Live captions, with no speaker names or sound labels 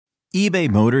eBay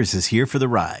Motors is here for the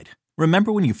ride.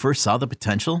 Remember when you first saw the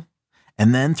potential?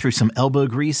 And then through some elbow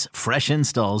grease, fresh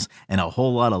installs, and a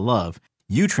whole lot of love,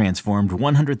 you transformed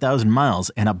 100,000 miles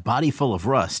and a body full of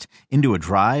rust into a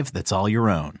drive that's all your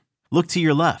own. Look to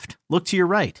your left. Look to your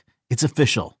right. It's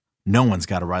official. No one's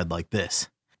got a ride like this.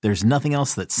 There's nothing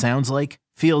else that sounds like,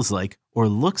 feels like, or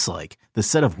looks like the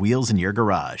set of wheels in your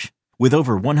garage. With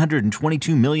over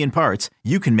 122 million parts,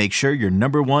 you can make sure your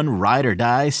number one ride or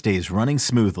die stays running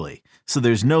smoothly. So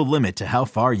there's no limit to how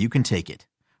far you can take it.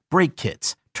 Brake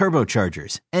kits,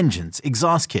 turbochargers, engines,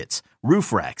 exhaust kits,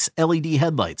 roof racks, LED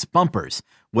headlights, bumpers,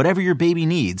 whatever your baby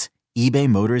needs, eBay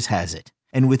Motors has it.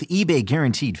 And with eBay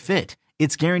Guaranteed Fit,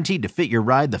 it's guaranteed to fit your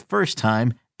ride the first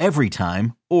time, every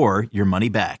time, or your money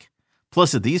back.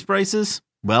 Plus at these prices,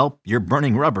 well, you're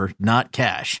burning rubber, not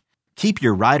cash. Keep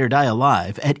your ride or die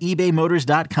alive at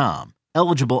ebaymotors.com.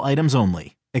 Eligible items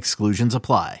only. Exclusions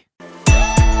apply.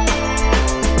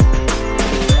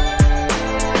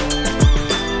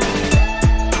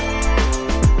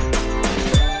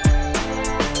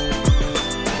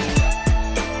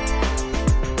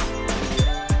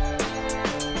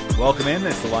 Welcome in.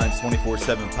 It's the Lions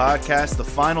 24/7 podcast, the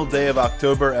final day of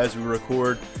October as we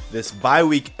record this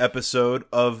bye-week episode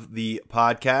of the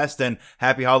podcast. And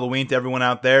happy Halloween to everyone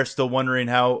out there. Still wondering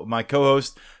how my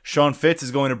co-host Sean Fitz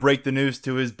is going to break the news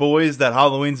to his boys that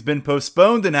Halloween's been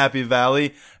postponed in Happy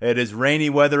Valley. It is rainy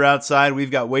weather outside.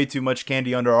 We've got way too much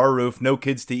candy under our roof, no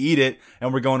kids to eat it,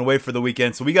 and we're going away for the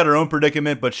weekend. So we got our own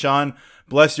predicament, but Sean,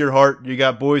 bless your heart, you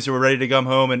got boys who are ready to come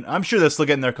home, and I'm sure they're still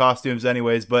getting their costumes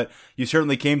anyways, but you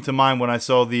certainly came to mind when I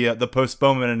saw the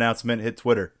postponement announcement hit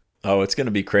Twitter. Oh, it's going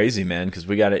to be crazy, man, because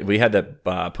we had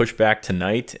that push back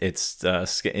tonight. It's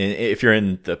if you're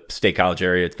in the State College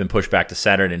area, it's been pushed back to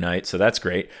Saturday night, so that's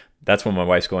great. That's when my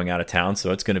wife's going out of town,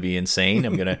 so it's going to be insane.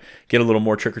 I'm going to get a little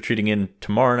more trick-or-treating in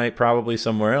tomorrow night, probably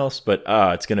somewhere else, but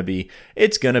it's going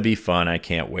to be fun. I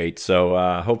can't wait.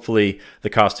 So hopefully the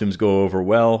costumes go over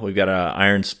well. We've got an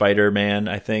Iron Spider-Man,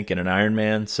 I think, and an Iron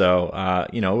Man, so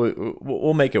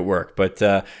we'll make it work. But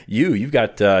you've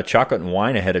got chocolate and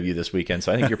wine ahead of you this weekend,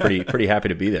 so I think you're pretty happy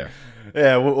to be there.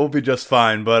 Yeah, we'll be just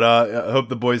fine, but I hope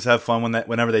the boys have fun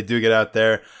whenever they do get out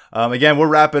there. Again, we're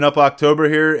wrapping up October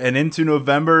here and into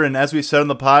November, and as we said on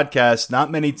the podcast,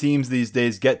 not many teams these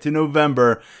days get to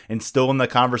November and still in the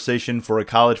conversation for a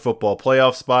college football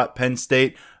playoff spot. Penn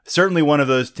State, certainly one of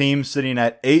those teams, sitting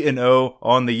at 8-0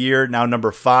 on the year, now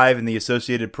number 5 in the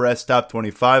Associated Press Top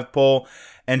 25 poll.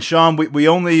 And Sean, we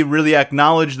only really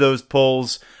acknowledge those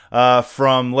polls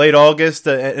from late August,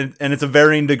 and it's a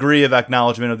varying degree of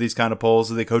acknowledgement of these kind of polls,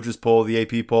 the coaches poll, the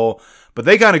AP poll, but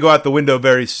they kind of go out the window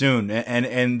very soon,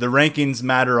 and the rankings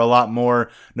matter a lot more.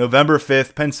 November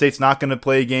 5th, Penn State's not going to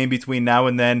play a game between now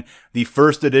and then. The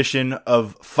first edition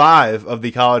of 5 of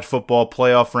the college football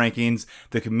playoff rankings.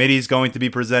 The committee is going to be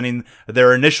presenting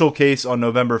their initial case on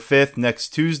November 5th, next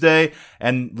Tuesday,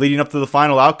 and leading up to the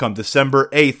final outcome, December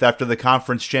 8th, after the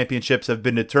conference championships have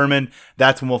been determined.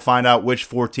 That's when we'll find out which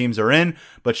 4 teams are in.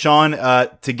 But Sean,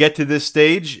 to get to this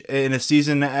stage in a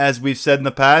season, as we've said in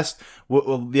the past,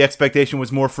 the expectation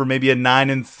was more for maybe a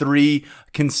 9-3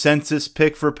 consensus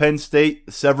pick for Penn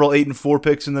State. Several 8-4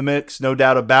 picks in the mix, no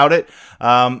doubt about it.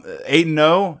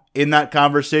 8-0 in that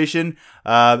conversation.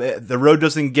 The road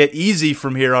doesn't get easy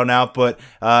from here on out, but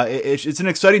it's an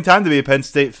exciting time to be a Penn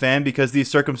State fan because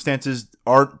these circumstances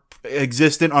aren't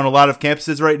existent on a lot of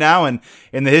campuses right now, and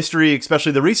in the history,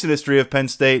 especially the recent history of Penn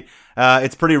State,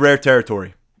 it's pretty rare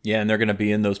territory. Yeah, and they're going to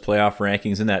be in those playoff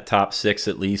rankings in that top 6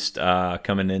 at least,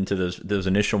 coming into those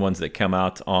initial ones that come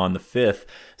out on the 5th.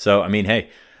 So, I mean, hey,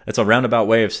 that's a roundabout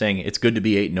way of saying it's good to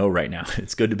be 8-0 right now.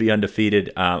 It's good to be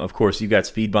undefeated. Of course, you've got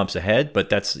speed bumps ahead, but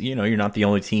that's, you're not the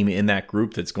only team in that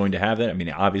group that's going to have that. I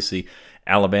mean, obviously,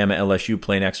 Alabama, LSU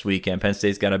play next week, and Penn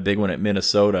State's got a big one at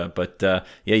Minnesota. But,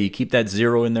 you keep that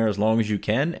 0 in there as long as you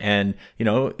can. And,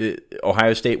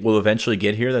 Ohio State will eventually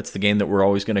get here. That's the game that we're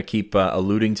always going to keep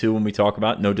alluding to when we talk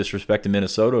about. No disrespect to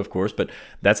Minnesota, of course, but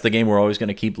that's the game we're always going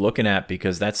to keep looking at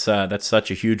because that's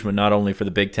such a huge one, not only for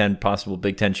the Big Ten, possible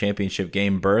Big Ten championship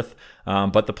game berth,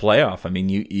 but the playoff. I mean,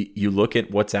 you look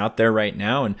at what's out there right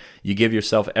now, and you give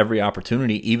yourself every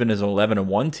opportunity, even as an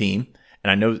 11-1 team. And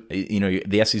I know,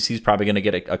 the SEC is probably going to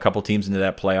get a couple teams into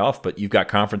that playoff, but you've got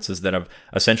conferences that have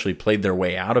essentially played their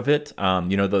way out of it.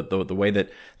 The way that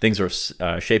things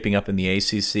are shaping up in the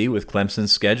ACC with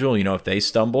Clemson's schedule, if they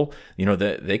stumble,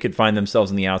 they could find themselves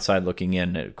on the outside looking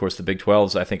in. Of course, the Big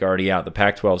 12's, I think, already out. The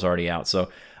Pac-12's already out. So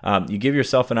you give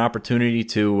yourself an opportunity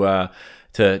to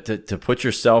to put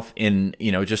yourself in,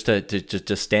 just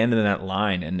to stand in that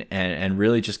line and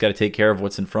really just got to take care of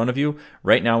what's in front of you.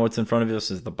 Right now, what's in front of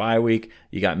us is the bye week.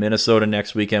 You got Minnesota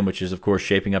next weekend, which is, of course,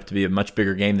 shaping up to be a much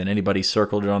bigger game than anybody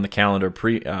circled it on the calendar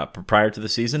prior to the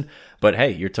season. But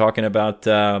hey, you're talking about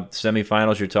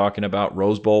semifinals. You're talking about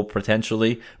Rose Bowl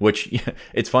potentially, which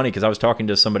it's funny because I was talking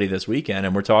to somebody this weekend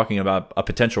and we're talking about a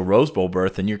potential Rose Bowl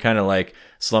berth, and you're kind of like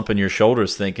slumping your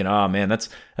shoulders thinking, oh man, that's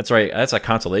right. That's a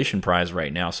consolation prize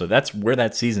right now. So that's where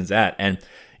that season's at. And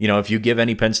if you give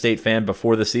any Penn State fan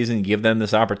before the season, give them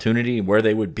this opportunity where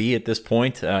they would be at this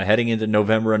point, heading into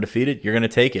November undefeated, you're going to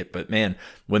take it. But man,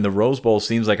 when the Rose Bowl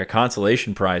seems like a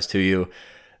consolation prize to you,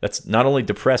 that's not only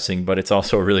depressing, but it's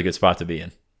also a really good spot to be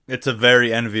in. It's a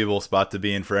very enviable spot to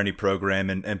be in for any program,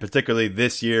 and particularly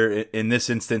this year, in this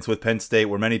instance with Penn State,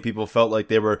 where many people felt like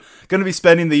they were going to be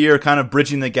spending the year kind of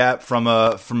bridging the gap from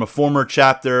a former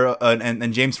chapter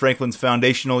and James Franklin's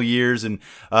foundational years and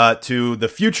to the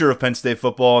future of Penn State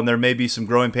football, and there may be some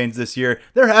growing pains this year.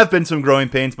 There have been some growing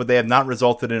pains, but they have not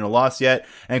resulted in a loss yet,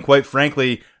 and quite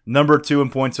frankly, number 2 in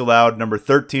points allowed, number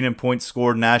 13 in points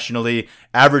scored nationally,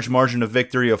 average margin of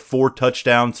victory of 4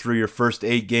 touchdowns through your first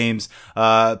 8 games.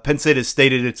 Penn State has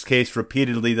stated its case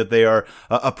repeatedly that they are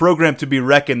a program to be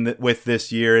reckoned with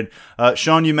this year. And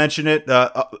Sean, you mentioned it.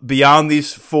 Beyond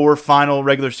these 4 final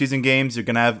regular season games, you're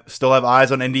going to still have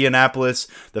eyes on Indianapolis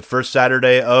the first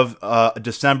Saturday of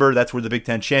December. That's where the Big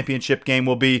Ten championship game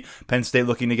will be. Penn State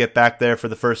looking to get back there for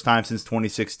the first time since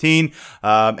 2016.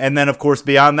 And then, of course,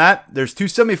 beyond that, there's 2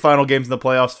 semifinal games in the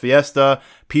playoffs: Fiesta,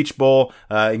 Peach Bowl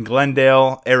in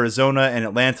Glendale, Arizona, and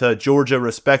Atlanta, Georgia,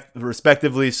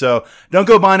 respectively. So don't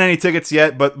go buying any tickets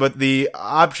yet, but the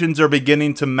options are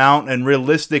beginning to mount, and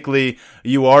realistically,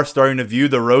 you are starting to view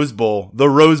the Rose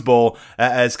Bowl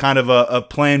as kind of a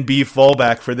Plan B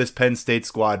fallback for this Penn State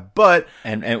squad. But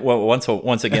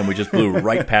once again, we just blew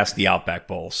right past the Outback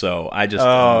Bowl. So I just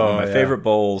one of my favorite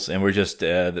bowls, and we're just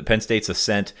the Penn State's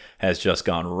ascent has just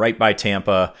gone right by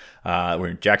Tampa. We're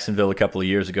in Jacksonville a couple of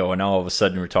years ago, and now all of a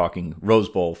sudden we're talking Rose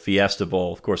Bowl, Fiesta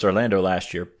Bowl, of course, Orlando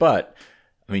last year. But,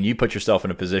 I mean, you put yourself in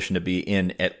a position to be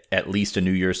in at least a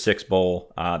New Year's Six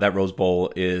Bowl. That Rose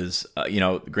Bowl is,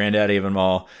 granddaddy of them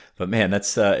all. But, man,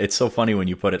 that's it's so funny when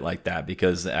you put it like that,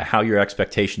 because how your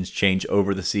expectations change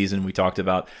over the season. We talked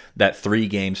about that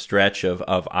 3-game stretch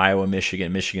of Iowa,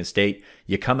 Michigan, Michigan State.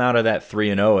 You come out of that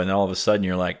 3-0, and then all of a sudden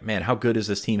you're like, man, how good is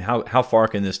this team? How far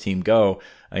can this team go?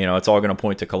 It's all going to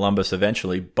point to Columbus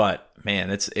eventually, but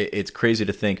man, it's crazy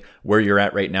to think where you're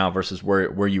at right now versus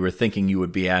where you were thinking you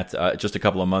would be at just a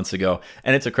couple of months ago.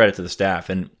 And it's a credit to the staff.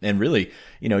 And really,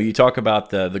 you talk about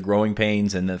the growing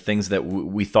pains and the things that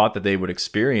we thought that they would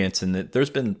experience, and that there's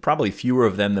been probably fewer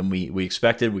of them than we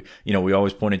expected. We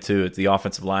always pointed to the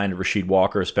offensive line, Rasheed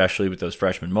Walker, especially with those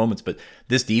freshman moments. But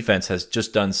this defense has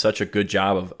just done such a good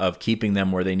job of keeping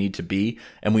them where they need to be.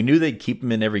 And we knew they'd keep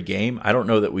them in every game. I don't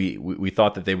know that we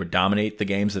thought that they would dominate the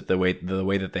games the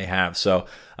way that they have. So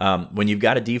when you've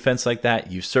got a defense like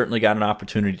that, you've certainly got an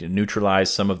opportunity to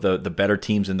neutralize some of the better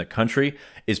teams in the country.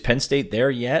 Is Penn State there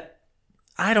yet?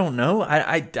 I don't know.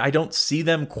 I don't see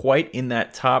them quite in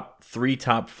that top 3,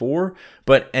 top 4,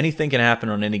 but anything can happen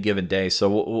on any given day. So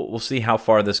we'll see how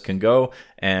far this can go.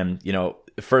 And,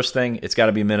 first thing, it's got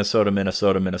to be Minnesota.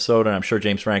 And I'm sure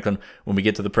James Franklin, when we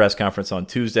get to the press conference on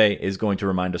Tuesday, is going to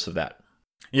remind us of that.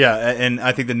 Yeah, and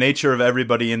I think the nature of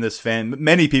everybody in this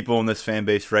many people in this fan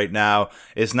base right now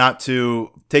is not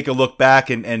to take a look back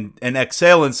and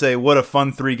exhale and say, what a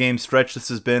fun 3-game stretch this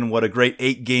has been, what a great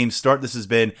 8-game start this has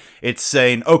been. It's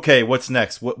saying, okay, what's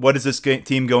next? What is this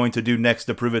team going to do next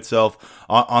to prove itself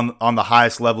on the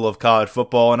highest level of college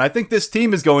football? And I think this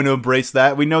team is going to embrace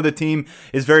that. We know the team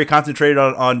is very concentrated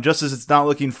on just as it's not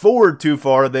looking forward too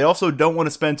far, they also don't want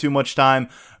to spend too much time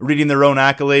reading their own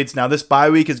accolades. Now, this bye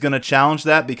week is going to challenge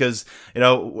that, because,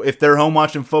 if they're home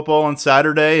watching football on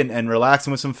Saturday and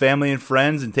relaxing with some family and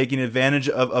friends and taking advantage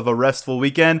of a restful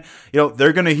weekend,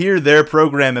 they're going to hear their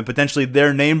program and potentially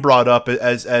their name brought up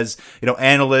as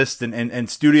analysts and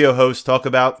studio hosts talk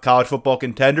about college football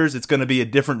contenders. It's going to be a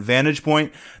different vantage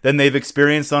point than they've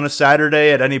experienced on a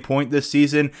Saturday at any point this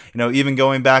season. Even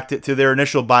going back to their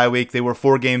initial bye week, they were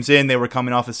 4 games in. They were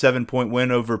coming off a 7-point win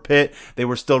over Pitt. They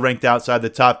were still ranked outside the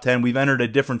top 10. We've entered a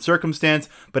different circumstance,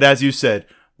 but as you said,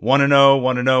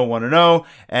 1-0,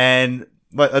 and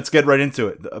let's get right into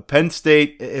it. Penn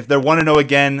State, if they're 1-0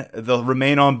 again, they'll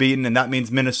remain unbeaten, and that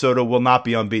means Minnesota will not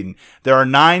be unbeaten. There are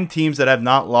 9 teams that have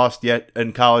not lost yet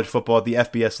in college football at the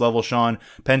FBS level, Sean.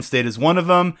 Penn State is one of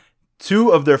them.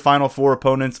 2 of their final 4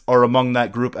 opponents are among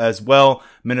that group as well.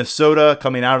 Minnesota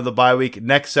coming out of the bye week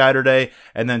next Saturday,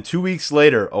 and then 2 weeks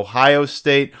later, Ohio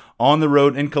State on the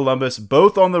road in Columbus,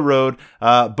 both on the road,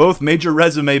 both major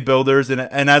resume builders.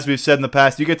 And as we've said in the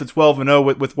past, you get to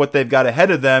 12-0 with what they've got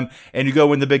ahead of them, and you go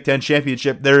win the Big Ten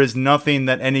championship. There is nothing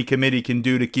that any committee can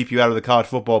do to keep you out of the college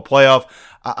football playoff.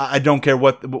 I don't care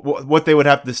what they would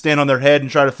have to stand on their head and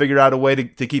try to figure out a way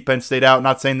to keep Penn State out.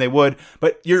 Not saying they would,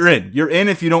 but you're in. You're in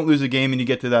if you don't lose a game and you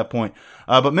get to that point.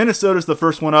 But Minnesota's the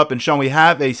first one up, and Sean, we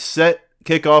have a set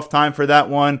kickoff time for that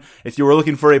one. If you were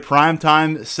looking for a prime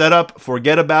time setup,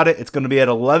 forget about it. It's going to be at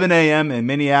 11 a.m. in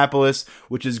Minneapolis,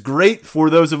 which is great for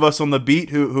those of us on the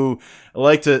beat who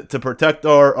like to protect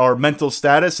our mental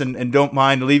status and don't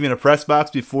mind leaving a press box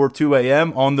before 2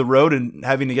 a.m. on the road and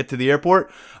having to get to the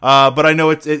airport. But I know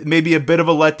it may be a bit of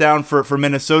a letdown for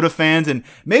Minnesota fans and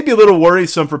maybe a little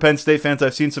worrisome for Penn State fans.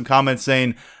 I've seen some comments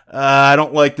saying, I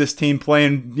don't like this team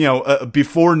playing,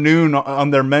 before noon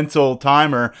on their mental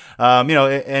timer,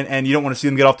 and you don't want to see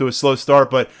them get off to a slow start.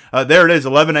 But there it is,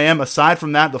 11 a.m. Aside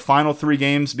from that, the final 3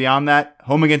 games beyond that,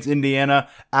 home against Indiana,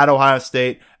 at Ohio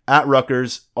State, at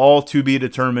Rutgers, all to be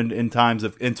determined in terms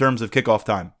of kickoff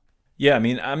time. Yeah, I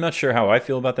mean, I'm not sure how I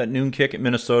feel about that noon kick at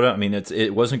Minnesota. I mean,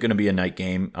 it wasn't going to be a night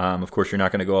game. Of course, you're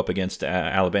not going to go up against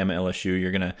Alabama, LSU.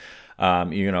 You're going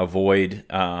to avoid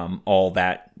all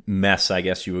that mess, I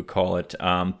guess you would call it.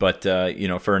 But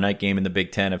for a night game in the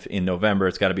Big Ten in November,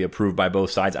 it's got to be approved by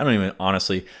both sides. I don't even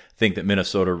honestly think that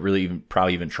Minnesota really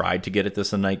probably even tried to get it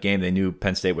this a night game. They knew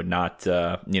Penn State would not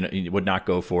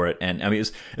go for it. And I mean,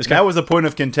 that was a point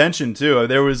of contention too.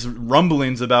 There was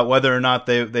rumblings about whether or not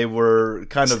they were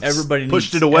kind of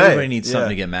pushed it away. Everybody needs something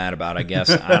to get mad about, I guess.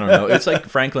 I don't know. It's like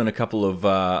Franklin a couple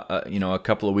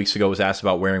of weeks ago was asked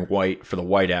about wearing white for the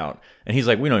whiteout. And he's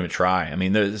like, we don't even try. I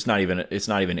mean, it's not even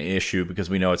an issue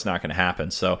because we know it's not going to happen.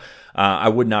 So I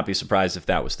would not be surprised if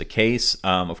that was the case.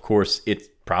 Of course, it's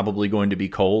probably going to be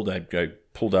cold. I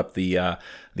pulled up the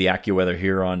AccuWeather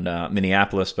here on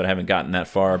Minneapolis, but I haven't gotten that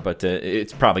far. But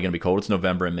it's probably going to be cold. It's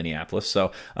November in Minneapolis,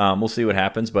 so we'll see what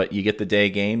happens. But you get the day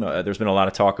game. There's been a lot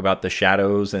of talk about the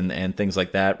shadows and things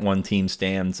like that. One team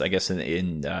stands, I guess,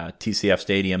 in TCF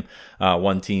Stadium.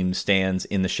 One team stands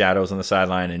in the shadows on the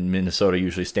sideline, and Minnesota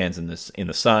usually stands in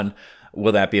the sun.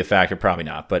 Will that be a factor? Probably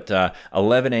not. But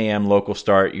 11 a.m. local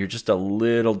start, you're just a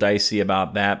little dicey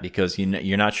about that because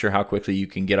you're not sure how quickly you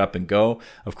can get up and go.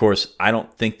 Of course, I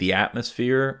don't think the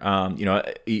atmosphere,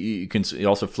 you can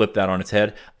also flip that on its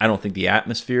head. I don't think the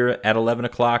atmosphere at 11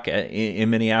 o'clock in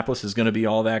Minneapolis is going to be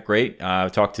all that great. I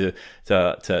talked to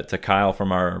Kyle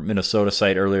from our Minnesota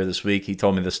site earlier this week. He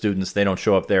told me the students, they don't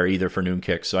show up there either for noon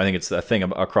kicks. So I think it's a thing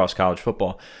across college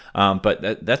football.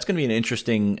 But that's going to be an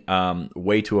interesting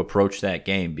way to approach that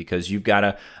game because you've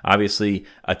got obviously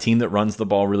a team that runs the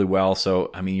ball really well.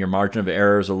 So I mean, your margin of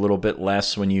error is a little bit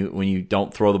less when you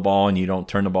don't throw the ball and you don't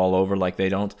turn the ball over like they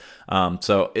don't.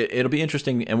 So it'll be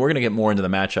interesting, and we're going to get more into the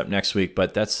matchup next week.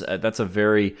 But that's a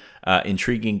very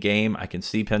intriguing game. I can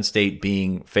see Penn State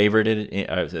being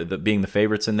being the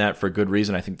favorites in that for good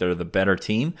reason. I think they're the better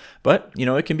team, but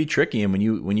it can be tricky. And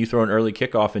when you throw an early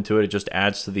kickoff into it, it just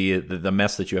adds to the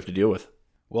mess that you have to deal with.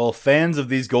 Well, fans of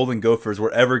these Golden Gophers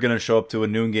were ever going to show up to a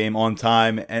noon game on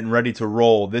time and ready to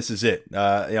roll, this is it.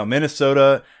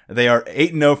 Minnesota, they are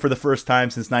 8-0 for the first time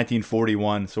since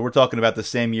 1941. So we're talking about the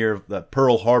same year of the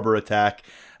Pearl Harbor attack.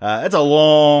 That's a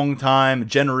long time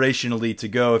generationally to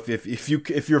go.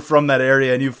 If you're from that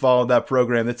area and you've followed that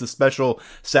program, it's a special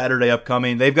Saturday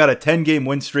upcoming. They've got a 10-game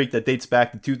win streak that dates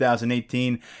back to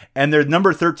 2018, and they're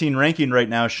number 13 ranking right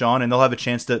now, Sean, and they'll have a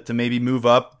chance to maybe move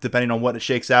up depending on what it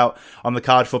shakes out on the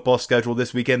college football schedule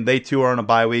this weekend. They too are on a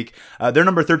bye week. Their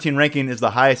number 13 ranking is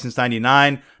the highest since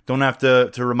 99. Don't have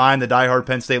to remind the diehard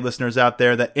Penn State listeners out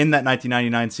there that in that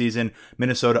 1999 season,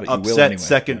 Minnesota upset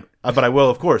second. Yeah. But I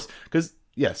will, of course, because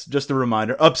yes, just a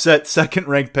reminder, upset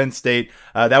second-ranked Penn State.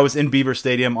 That was in Beaver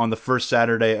Stadium on the first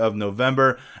Saturday of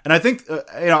November. And I think,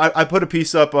 I put a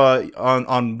piece up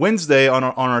on Wednesday on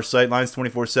our site,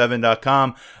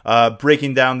 Lions247.com,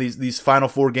 breaking down these final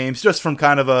 4 games just from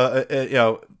kind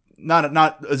of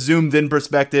not a zoomed-in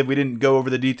perspective. We didn't go over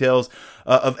the details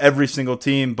of every single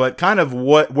team, but kind of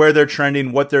where they're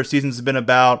trending, what their seasons have been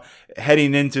about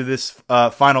heading into this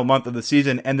final month of the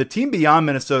season. And the team beyond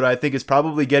Minnesota, I think, is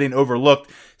probably getting overlooked,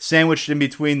 sandwiched in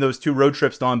between those 2 road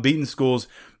trips to unbeaten schools.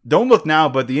 Don't look now,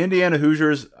 but the Indiana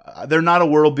Hoosiers, they're not a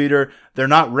world beater. They're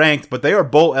not ranked, but they are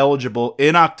bowl eligible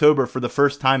in October for the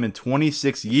first time in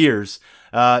 26 years.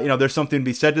 There's something to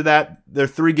be said to that. Their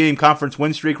 3-game conference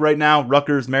win streak right now,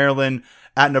 Rutgers, Maryland,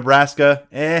 at Nebraska,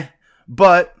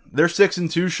 but They're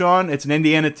 6-2, Sean. It's an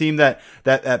Indiana team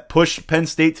that pushed Penn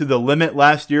State to the limit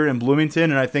last year in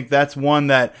Bloomington, and I think that's one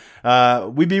that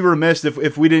we'd be remiss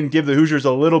if we didn't give the Hoosiers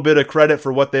a little bit of credit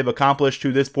for what they've accomplished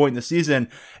to this point in the season,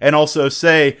 and also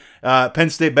say Penn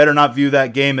State better not view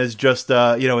that game as just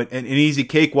an easy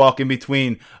cakewalk in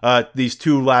between these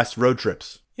two last road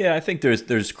trips. Yeah, I think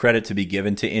there's credit to be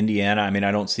given to Indiana. I mean,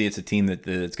 I don't see it's a team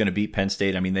that's going to beat Penn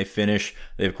State. I mean, they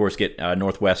of course get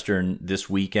Northwestern this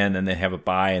weekend, and they have a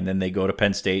bye, and then they go to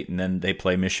Penn State, and then they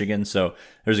play Michigan. So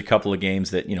there's a couple of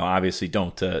games that obviously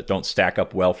don't stack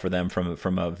up well for them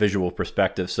from a visual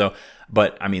perspective. So,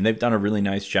 but I mean, they've done a really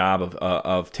nice job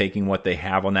of taking what they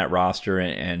have on that roster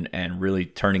and really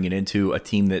turning it into a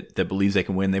team that believes they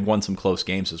can win. They've won some close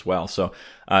games as well. So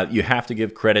you have to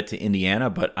give credit to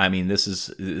Indiana, but I mean, this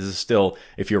is still,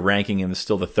 if you're ranking them, it's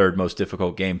still the third most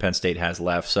difficult game Penn State has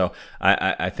left. So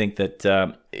I think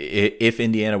that if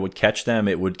Indiana would catch them,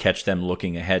 it would catch them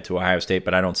looking ahead to Ohio State,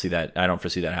 but I don't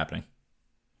foresee that happening.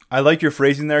 I like your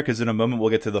phrasing there because in a moment we'll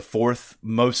get to the fourth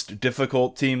most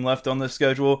difficult team left on the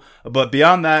schedule. But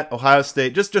beyond that, Ohio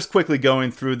State, just quickly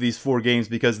going through these four games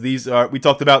because we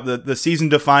talked about the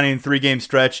season-defining three-game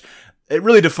stretch. It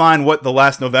really defined what the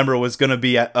last November was going to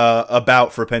be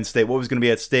about for Penn State, what was going to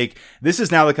be at stake. This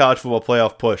is now the college football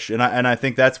playoff push, and I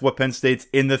think that's what Penn State's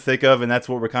in the thick of, and that's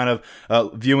what we're kind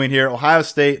of viewing here. Ohio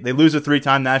State, they lose a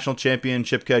three-time national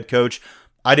championship head coach.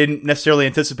 I didn't necessarily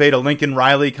anticipate a Lincoln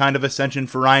Riley kind of ascension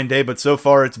for Ryan Day, but so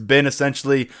far it's been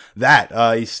essentially that.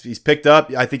 He's picked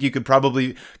up. I think you could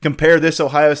probably compare this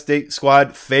Ohio State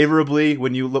squad favorably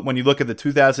when you look at the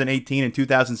 2018 and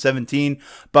 2017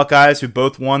 Buckeyes, who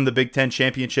both won the Big Ten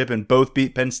championship and both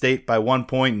beat Penn State by 1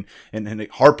 point in a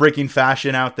heartbreaking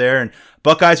fashion out there. And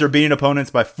Buckeyes are beating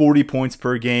opponents by 40 points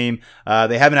per game.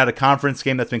 They haven't had a conference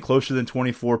game that's been closer than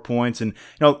 24 points. And,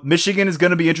 Michigan is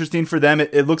going to be interesting for them.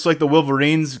 It looks like the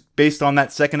Wolverines, based on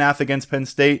that second half against Penn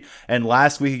State and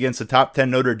last week against the top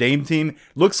 10 Notre Dame team,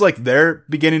 looks like they're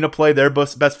beginning to play their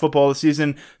best football of the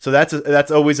season. So that's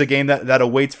always a game that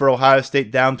awaits for Ohio State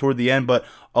down toward the end. But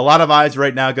a lot of eyes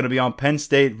right now going to be on Penn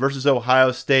State versus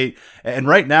Ohio State. And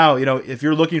right now, if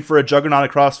you're looking for a juggernaut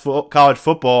across college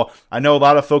football, I know a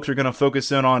lot of folks are going to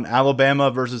focus in on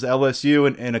Alabama versus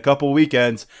LSU in a couple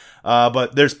weekends.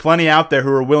 But there's plenty out there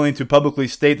who are willing to publicly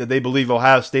state that they believe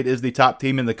Ohio State is the top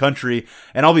team in the country.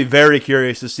 And I'll be very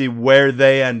curious to see where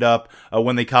they end up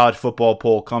when the college football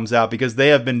poll comes out, because they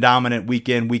have been dominant week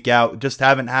in, week out, just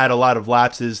haven't had a lot of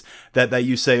lapses that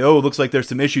you say, oh, it looks like there's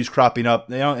some issues cropping up.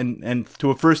 And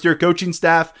to a first-year coaching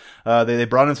staff, they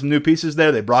brought in some new pieces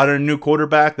there. They brought in a new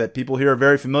quarterback that people here are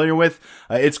very familiar with.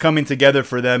 It's coming together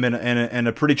for them in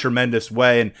a pretty tremendous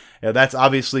way. And that's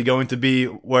obviously going to be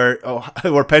where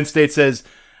Penn State says,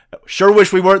 sure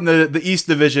wish we weren't in the East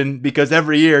Division, because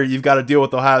every year you've got to deal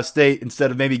with Ohio State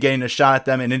instead of maybe getting a shot at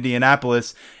them in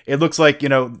Indianapolis. It looks like,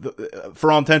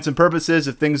 for all intents and purposes,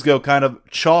 if things go kind of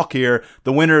chalk here,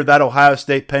 the winner of that Ohio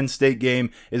State-Penn State game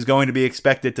is going to be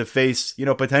expected to face,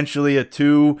 potentially a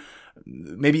 2,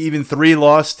 maybe even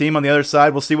 3-loss team on the other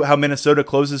side. We'll see how Minnesota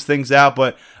closes things out,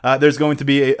 but there's going to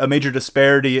be a major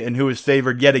disparity in who is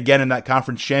favored yet again in that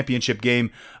conference championship game.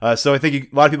 So I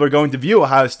think a lot of people are going to view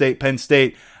Ohio State, Penn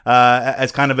State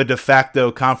as kind of a de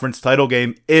facto conference title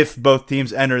game if both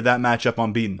teams enter that matchup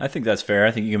unbeaten. I think that's fair.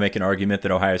 I think you can make an argument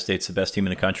that Ohio State's the best team in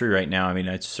the country right now. I mean,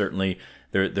 it's certainly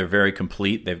they're very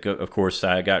complete. They've got, of course,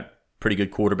 got pretty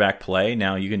good quarterback play.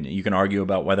 Now you can argue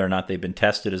about whether or not they've been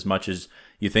tested as much as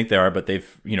you think they are, but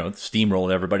they've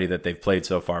steamrolled everybody that they've played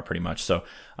so far pretty much. So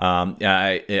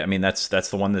I mean that's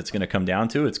the one that's going to come down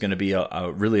to. It's going to be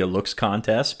really a looks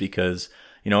contest, because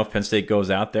if Penn State goes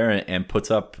out there and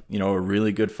puts up a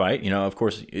really good fight, of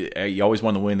course you always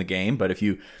want to win the game, but if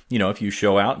you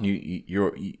show out and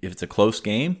if it's a close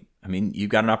game, I mean, you've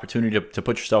got an opportunity to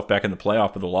put yourself back in the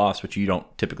playoff with a loss, which you don't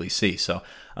typically see. So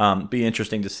be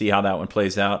interesting to see how that one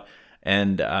plays out.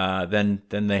 And then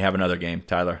they have another game,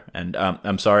 Tyler. And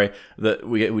I'm sorry,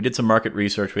 we did some market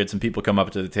research. We had some people come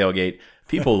up to the tailgate.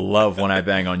 People love when I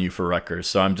bang on you for Rutgers.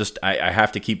 So I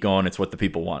have to keep going. It's what the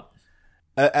people want.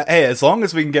 Hey, as long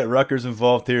as we can get Rutgers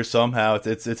involved here somehow,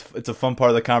 it's a fun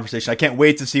part of the conversation. I can't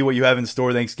wait to see what you have in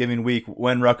store Thanksgiving week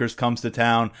when Rutgers comes to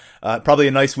town. Probably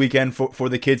a nice weekend for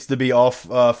the kids to be off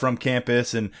from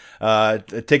campus, and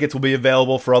tickets will be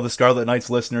available for all the Scarlet Knights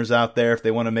listeners out there if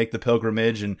they want to make the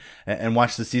pilgrimage and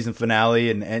watch the season finale.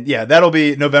 And yeah, that'll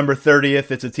be November 30th.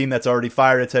 It's a team that's already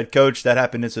fired its head coach. That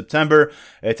happened in September.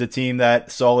 It's a team that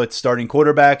saw its starting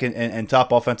quarterback and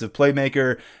top offensive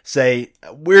playmaker say,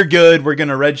 we're good, we're going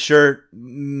to redshirt,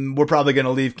 we're probably going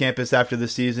to leave campus after the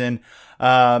season.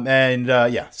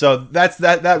 So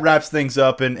that wraps things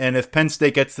up. And if Penn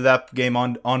State gets to that game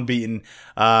unbeaten,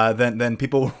 then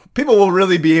people will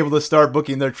really be able to start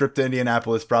booking their trip to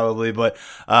Indianapolis probably. But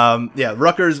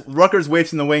Rutgers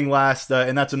waits in the wing last,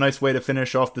 and that's a nice way to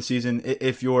finish off the season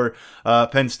if you're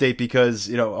Penn State,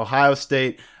 because Ohio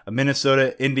State,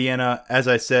 Minnesota, Indiana, as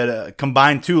I said,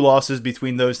 combined 2 losses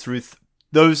between those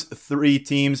three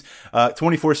teams.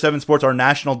 24/7 Sports, our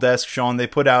national desk, Sean, they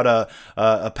put out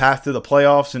a path to the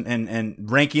playoffs and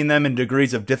ranking them in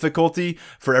degrees of difficulty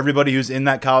for everybody who's in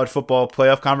that college football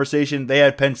playoff conversation. They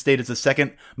had Penn State as the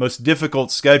second most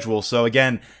difficult schedule. So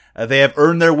again, they have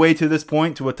earned their way to this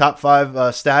point to a top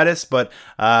 5 status, but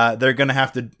they're going to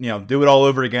have to do it all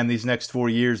over again these next 4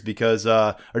 years these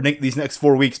next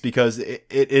 4 weeks, because it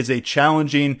is a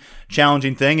challenging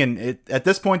thing. And at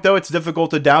this point, though, it's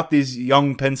difficult to doubt these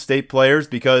young Penn State players,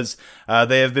 because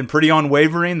they have been pretty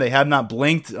unwavering. They have not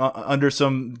blinked under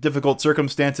some difficult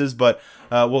circumstances, but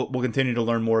we'll continue to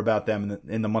learn more about them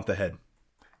in the month ahead.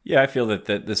 Yeah, I feel that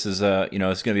this is it's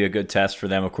going to be a good test for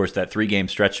them. Of course, that 3-game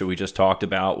stretch that we just talked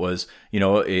about was,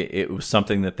 it was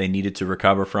something that they needed to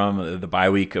recover from. The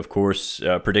bye week, of course,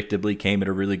 predictably came at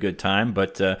a really good time.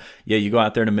 But you go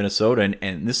out there to Minnesota,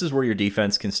 and this is where your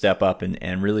defense can step up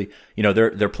and really,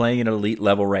 they're playing at an elite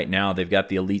level right now. They've got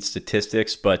the elite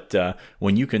statistics, but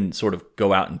when you can sort of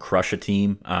go out and crush a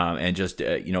team and just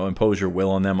impose your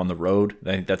will on them on the road,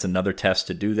 I think that's another test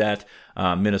to do that.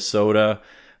 Minnesota,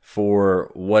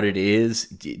 for what it is,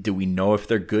 do we know if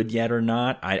they're good yet or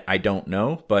not? I don't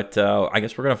know, but I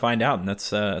guess we're going to find out, and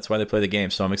that's why they play the game.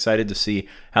 So I'm excited to see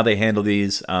how they handle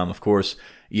these. Of course,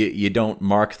 you don't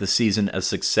mark the season a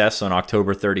success on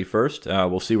October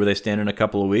 31st. We'll see where they stand in a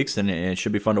couple of weeks, and it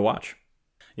should be fun to watch.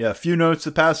 Yeah, a few notes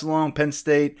to pass along. Penn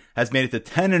State has made it to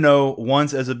 10-0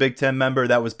 once as a Big Ten member.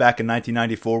 That was back in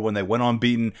 1994 when they went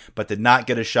unbeaten but did not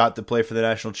get a shot to play for the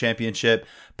national championship.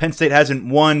 Penn State hasn't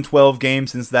won 12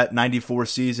 games since that 94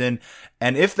 season.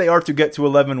 And if they are to get to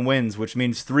 11 wins, which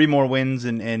means 3 more wins,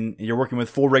 and you're working with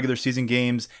 4 regular season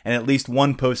games and at least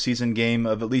 1 postseason game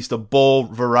of at least a bowl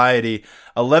variety,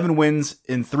 11 wins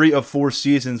in 3 of 4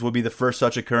 seasons will be the first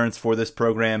such occurrence for this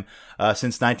program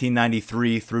since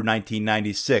 1993 through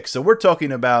 1996. So we're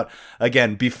talking about,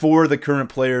 again, before the current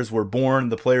players were born,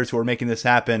 the players who are making this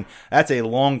happen. That's a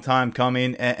long time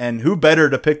coming, and who better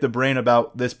to pick the brain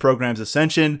about this program's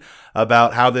ascension,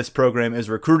 about how this program is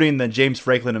recruiting, than James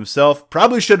Franklin himself.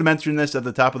 Probably should have mentioned this at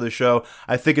the top of the show.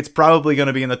 I think it's probably going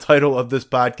to be in the title of this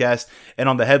podcast and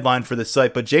on the headline for the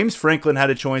site. But James Franklin had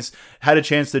a chance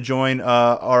to join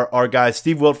our guys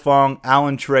Steve Wiltfong,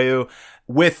 Alan Treyu,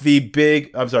 with the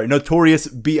Notorious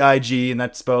B.I.G., and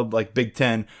that's spelled like Big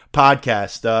Ten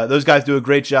podcast. Those guys do a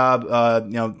great job.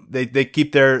 They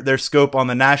keep their scope on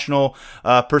the national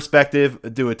perspective,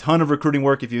 do a ton of recruiting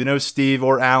work. If you know Steve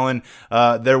or Alan,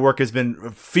 their work has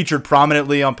been featured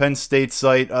prominently on Penn State's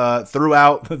site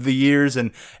throughout the years,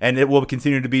 and it will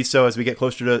continue to be so as we get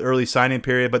closer to the early signing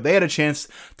period. But they had a chance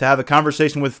to have a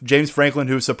conversation with James Franklin,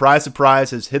 who, surprise,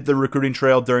 surprise, has hit the recruiting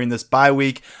trail during this bye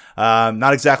week.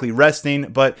 Not exactly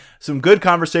resting, but some good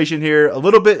conversation here. A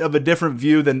little bit of a different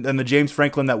view than the James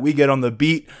Franklin that we get on the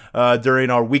beat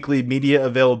during our weekly media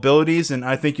availabilities, and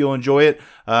I think you'll enjoy it.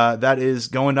 That is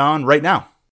going on right now.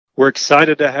 We're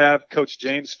excited to have Coach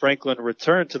James Franklin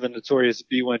return to the Notorious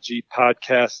B1G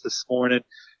podcast this morning.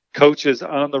 Coach is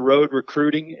on the road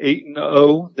recruiting,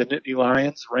 8-0, the Nittany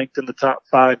Lions, ranked in the top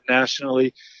 5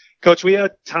 nationally. Coach, we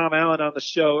had Tom Allen on the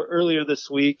show earlier this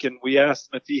week, and we asked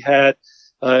him if he had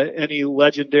any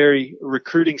legendary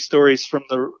recruiting stories from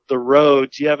the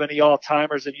road. Do you have any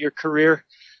all-timers in your career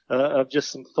of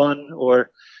just some fun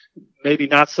or maybe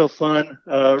not so fun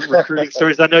recruiting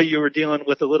stories? I know you were dealing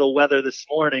with a little weather this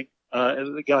morning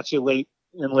and it got you late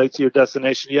to your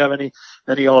destination. Do you have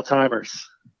any all-timers?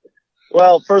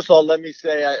 Well, first of all, let me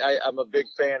say I'm a big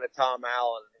fan of Tom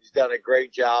Allen. He's done a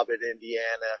great job at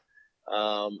Indiana.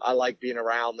 I like being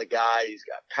around the guy. He's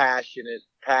got passion.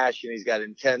 He's got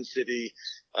intensity.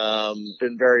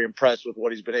 Been very impressed with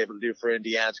what he's been able to do for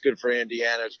Indiana. It's good for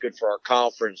Indiana. It's good for our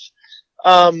conference.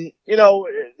 I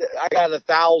got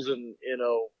 1,000,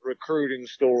 recruiting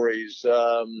stories.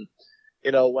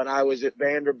 When I was at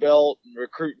Vanderbilt and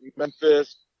recruiting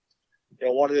Memphis,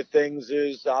 one of the things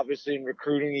is obviously in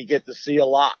recruiting, you get to see a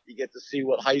lot. You get to see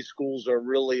what high schools are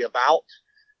really about.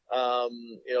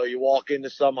 You walk into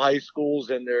some high schools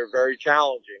and they're very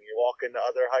challenging. You walk into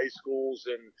other high schools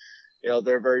and,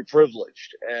 they're very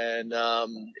privileged. And,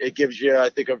 it gives you, I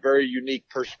think, a very unique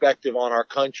perspective on our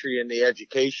country and the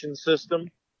education system.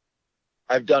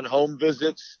 I've done home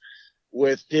visits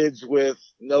with kids with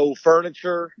no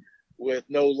furniture, with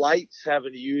no lights,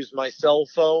 having to use my cell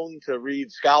phone to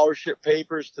read scholarship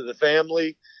papers to the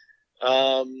family.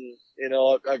 I've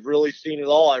really seen it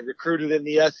all. I recruited in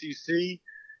the SEC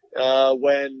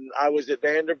when I was at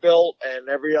Vanderbilt, and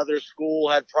every other school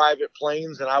had private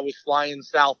planes, and I was flying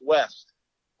Southwest.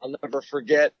 I'll never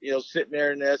forget, sitting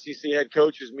there in the SEC head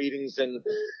coaches meetings, and a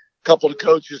couple of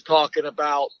coaches talking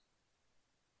about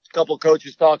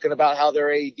how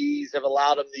their ADs have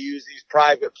allowed them to use these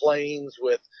private planes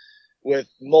with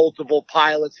multiple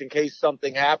pilots in case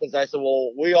something happens. I said,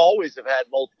 well, we always have had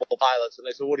multiple pilots. And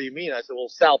they said, what do you mean? I said, well,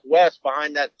 Southwest,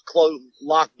 behind that closed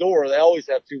locked door, they always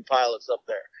have 2 pilots up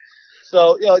there.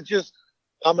 So,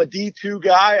 I'm a D2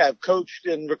 guy. I've coached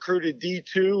and recruited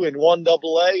D2 and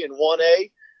 1AA and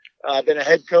 1A. I've been a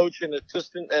head coach and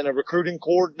assistant and a recruiting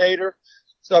coordinator.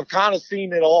 So I've kind of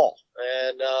seen it all.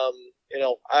 And,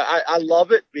 I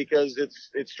love it because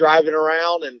it's driving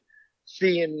around and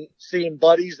seeing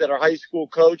buddies that are high school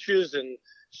coaches and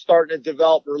starting to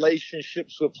develop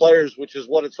relationships with players, which is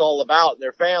what it's all about, and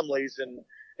their families. And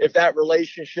if that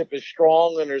relationship is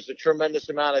strong and there's a tremendous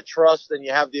amount of trust, then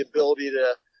you have the ability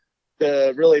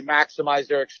to really maximize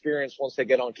their experience once they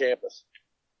get on campus.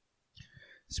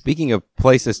 Speaking of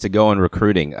places to go in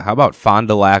recruiting, how about Fond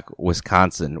du Lac,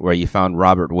 Wisconsin, where you found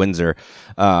Robert Windsor?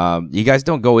 You guys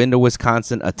don't go into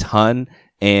Wisconsin a ton,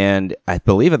 and I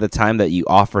believe at the time that you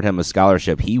offered him a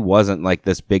scholarship, he wasn't like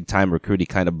this big-time recruit. He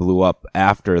kind of blew up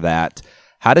after that.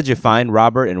 How did you find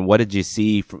Robert, and what did you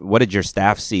see? What did your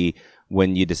staff see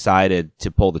when you decided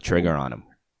to pull the trigger on him?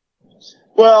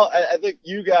 Well, I think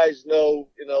you guys know,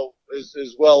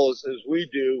 as well as we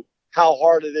do, how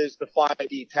hard it is to find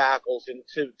D tackles. And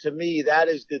to me, that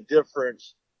is the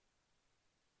difference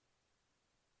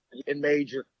in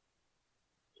major.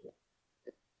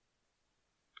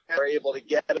 Are able to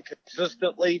get them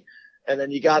consistently. And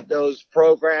then you got those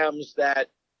programs that,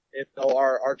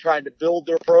 are trying to build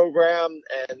their program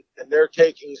and they're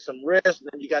taking some risks. And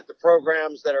then you got the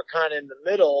programs that are kind of in the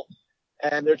middle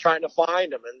and they're trying to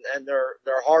find them, and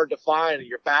they're hard to find, and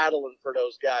you're battling for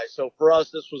those guys. So for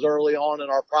us, this was early on in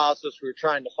our process. We were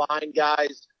trying to find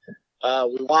guys.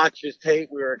 We watched his tape.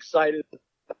 We were excited.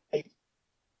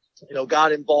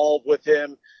 Got involved with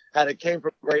him. Came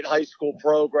from a great high school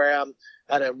program.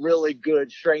 Had a really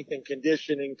good strength and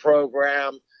conditioning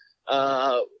program.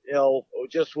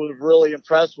 Just was really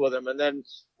impressed with him. And then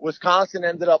Wisconsin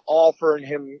ended up offering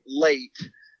him late.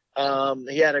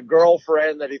 He had a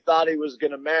girlfriend that he thought he was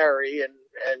going to marry,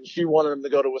 and she wanted him to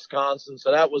go to Wisconsin.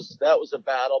 So that was a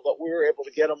battle, but we were able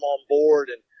to get him on board,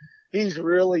 and he's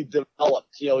really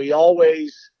developed. He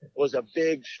always was a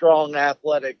big, strong,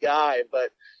 athletic guy,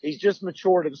 but he's just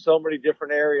matured in so many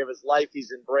different areas of his life.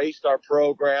 He's embraced our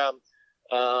program.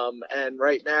 And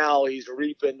right now he's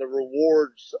reaping the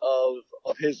rewards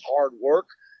of his hard work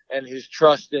and his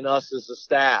trust in us as a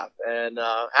staff, and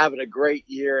having a great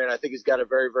year. And I think he's got a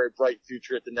very, very bright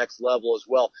future at the next level as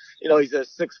well. He's a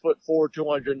 6'4",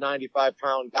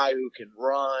 295-pound guy who can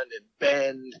run and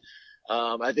bend.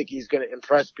 I think he's going to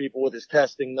impress people with his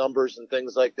testing numbers and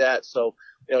things like that. So,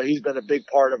 he's been a big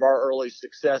part of our early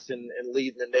success in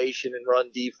leading the nation in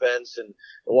run defense and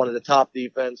one of the top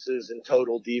defenses in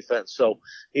total defense. So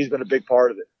he's been a big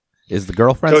part of it. Is the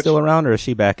girlfriend still around, or is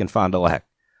she back in Fond du Lac?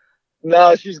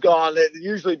 No, she's gone. It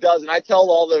usually doesn't. I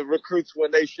tell all the recruits when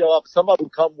they show up, some of them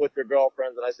come with their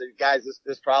girlfriends, and I say, guys,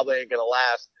 this probably ain't going to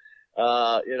last,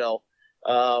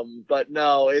 but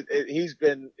no, he's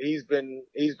been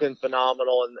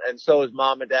phenomenal. And so is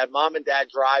mom and dad. Mom and dad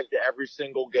drive to every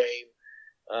single game.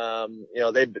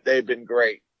 They've been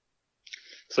great.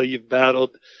 So you've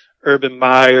battled Urban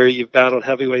Meyer, you've battled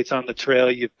heavyweights on the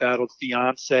trail, you've battled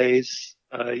fiancés,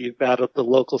 you've battled the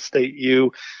local state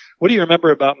U. What do you remember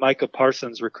about Micah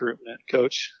Parsons' recruitment,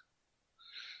 Coach?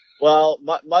 Well,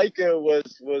 Micah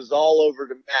was all over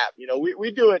the map.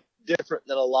 We do it different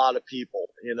than a lot of people.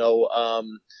 It's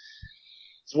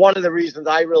one of the reasons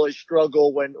I really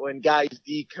struggle when guys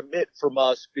decommit from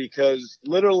us, because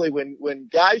literally when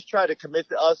guys try to commit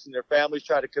to us and their families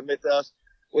try to commit to us,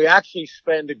 we actually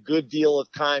spend a good deal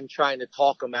of time trying to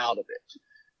talk them out of it.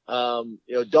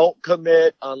 Don't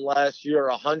commit unless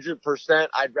you're 100%.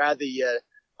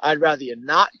 I'd rather you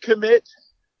not commit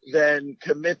than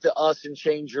commit to us and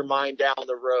change your mind down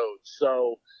the road.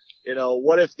 So,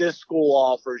 what if this school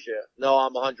offers you? No,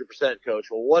 I'm 100% coach.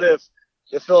 Well, what if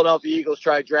the Philadelphia Eagles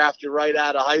try to draft you right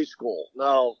out of high school?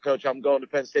 No, coach, I'm going to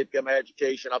Penn State to get my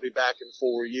education. I'll be back in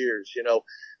 4 years.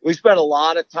 We spent a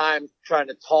lot of time trying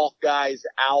to talk guys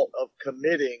out of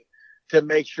committing to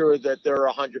make sure that they're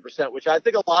 100%, which I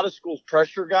think a lot of schools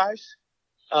pressure guys.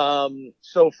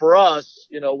 So for us,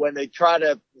 when they try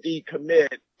to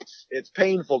decommit, it's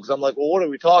painful because I'm like, well, what are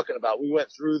we talking about? We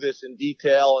went through this in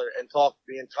detail and talked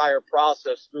the entire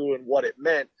process through and what it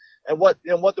meant and what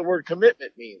the word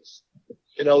commitment means.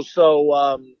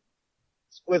 So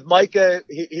with Micah,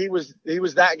 he was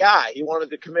that guy. He wanted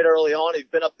to commit early on.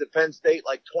 He'd been up to Penn State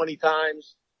like 20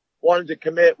 times, wanted to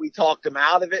commit. We talked him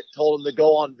out of it, told him to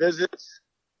go on visits.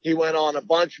 He went on a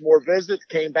bunch more visits,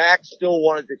 came back, still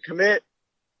wanted to commit.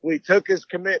 We took his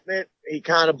commitment. He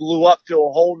kind of blew up to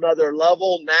a whole nother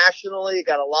level nationally,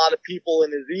 got a lot of people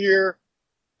in his ear,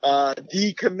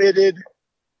 decommitted,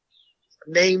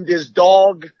 named his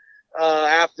dog,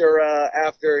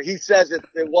 after he says it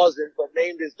wasn't, but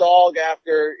named his dog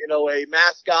after, a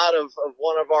mascot of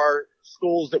one of our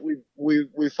schools that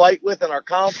we fight with in our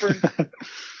conference.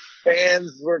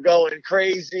 Fans were going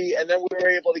crazy. And then we were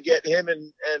able to get him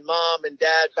and mom and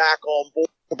dad back on board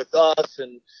with us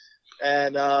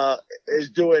and is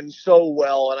doing so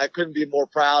well. And I couldn't be more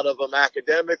proud of him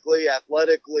academically,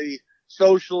 athletically,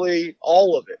 socially,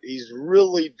 all of it. He's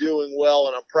really doing well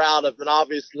and I'm proud of him. And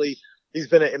obviously he's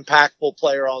been an impactful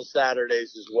player on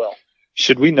Saturdays as well.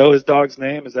 Should we know his dog's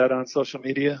name? Is that on social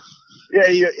media? Yeah,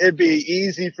 it'd be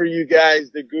easy for you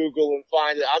guys to Google and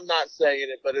find it. I'm not saying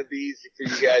it, but it'd be easy for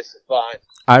you guys to find.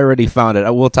 I already found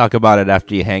it. We'll talk about it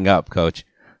after you hang up, Coach.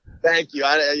 Thank you.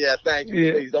 Thank you.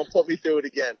 Yeah. Please don't put me through it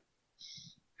again.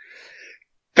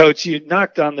 Coach, you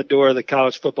knocked on the door of the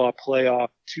college football playoff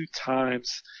 2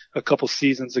 times a couple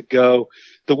seasons ago.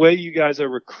 The way you guys are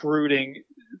recruiting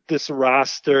this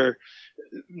roster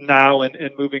now and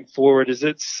moving forward, is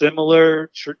it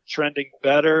similar, trending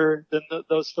better than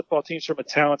those football teams from a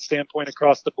talent standpoint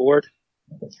across the board?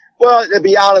 Well, to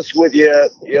be honest with you,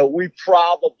 we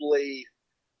probably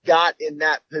got in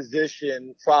that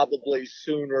position probably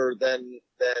sooner than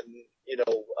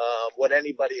what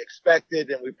anybody expected,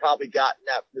 and we probably got in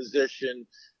that position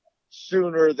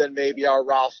sooner than maybe our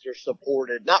roster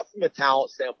supported. Not from a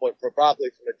talent standpoint, but probably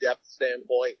from a depth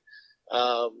standpoint.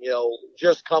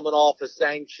 Just coming off of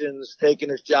sanctions, taking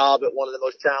his job at one of the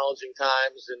most challenging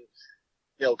times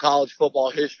in, college football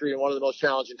history and one of the most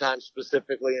challenging times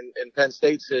specifically in Penn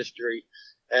State's history.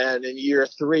 And in year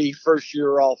 3, first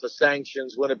year off of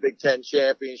sanctions, win a Big Ten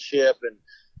championship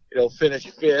and, finish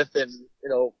 5th. And,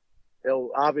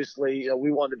 obviously,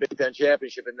 we won the Big Ten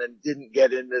championship and then didn't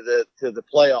get into the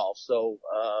playoffs. So,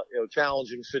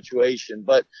 challenging situation.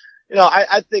 But,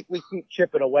 I think we keep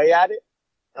chipping away at it.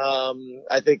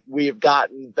 I think we have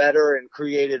gotten better and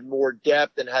created more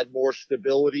depth and had more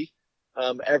stability,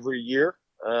 every year.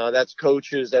 That's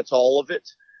coaches. That's all of it.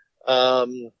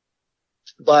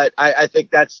 But I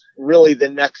think that's really the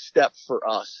next step for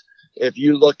us. If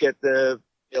you look at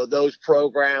those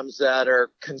programs that are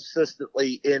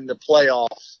consistently in the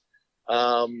playoffs,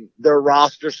 their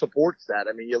roster supports that.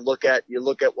 I mean, you look at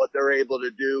what they're able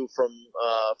to do from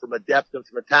a depth and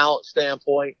from a talent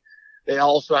standpoint. They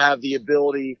also have the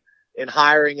ability in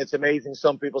hiring. It's amazing.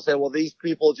 Some people say, well, these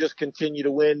people just continue to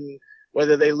win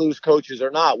whether they lose coaches or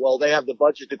not. Well, they have the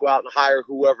budget to go out and hire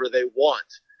whoever they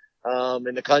want,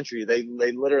 in the country. They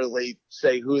literally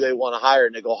say who they want to hire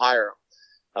and they go hire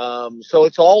them. So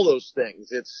it's all those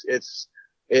things.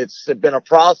 It's been a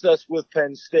process with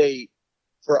Penn State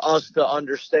for us to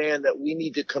understand that we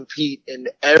need to compete in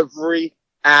every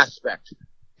aspect.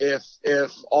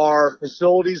 If our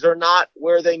facilities are not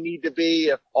where they need to be,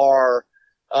 if our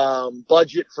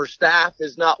budget for staff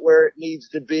is not where it needs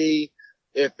to be,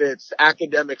 if it's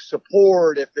academic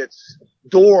support, if it's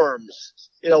dorms,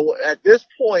 at this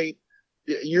point,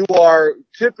 you are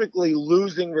typically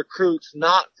losing recruits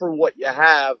not for what you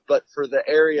have, but for the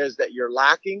areas that you're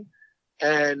lacking.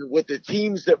 And with the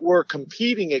teams that we're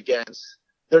competing against,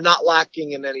 they're not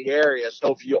lacking in any area.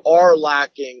 So if you are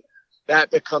lacking,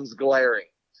 that becomes glaring.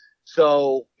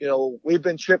 So, we've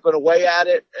been chipping away at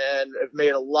it and have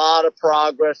made a lot of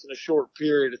progress in a short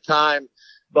period of time.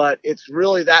 But it's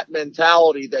really that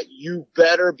mentality that you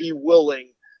better be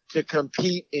willing to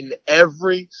compete in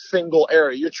every single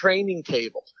area. Your training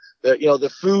table,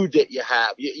 the food that you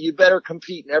have, you better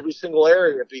compete in every single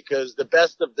area because the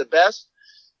best of the best,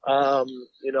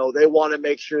 they want to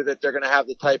make sure that they're going to have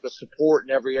the type of support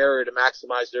in every area to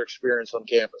maximize their experience on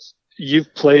campus.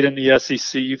 You've played in the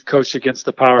SEC. You've coached against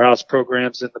the powerhouse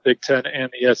programs in the Big Ten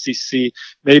and the SEC.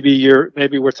 Maybe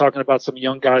we're talking about some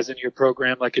young guys in your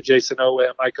program like a Jason Owe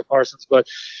and Micah Parsons, but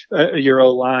your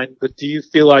O-line. But do you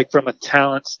feel like from a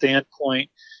talent standpoint,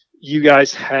 you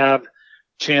guys have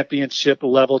championship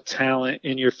level talent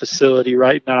in your facility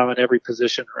right now in every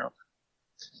position room?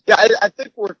 Yeah, I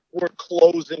think we're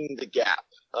closing the gap.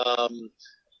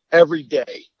 every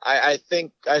day. I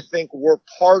think we're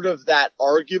part of that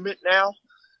argument now.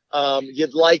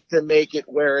 You'd like to make it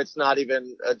where it's not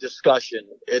even a discussion.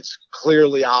 It's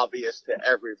clearly obvious to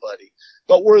everybody,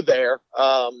 but we're there.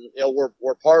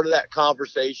 We're part of that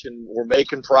conversation. We're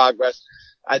making progress.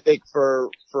 I think for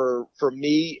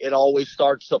me, it always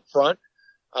starts up front.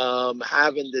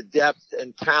 Having the depth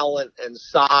and talent and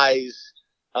size,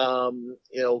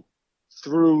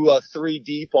 through 3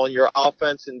 deep on your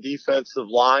offense and defensive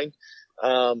line.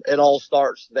 It all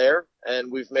starts there,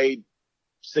 and we've made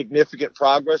significant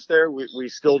progress there. We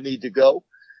still need to go,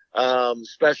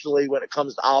 especially when it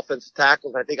comes to offensive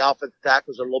tackles. I think offensive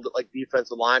tackles are a little bit like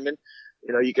defensive linemen.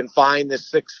 You can find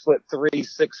this 6'3",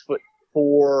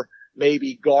 6'4",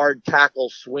 maybe guard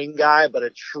tackle swing guy, but a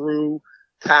true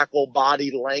tackle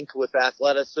body length with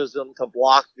athleticism to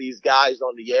block these guys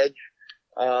on the edge.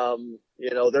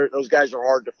 Those guys are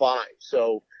hard to find.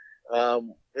 So,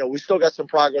 we still got some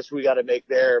progress we got to make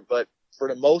there, but for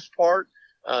the most part,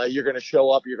 you're going to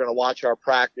show up, you're going to watch our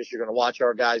practice, you're going to watch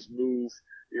our guys move,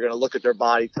 you're going to look at their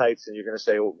body types, and you're going to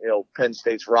say, Penn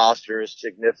State's roster is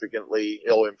significantly,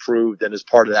 improved and is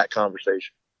part of that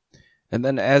conversation. And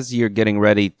then as you're getting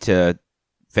ready to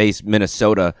face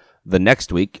Minnesota the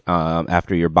next week,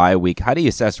 after your bye week, how do you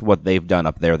assess what they've done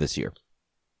up there this year?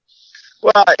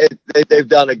 Well, they've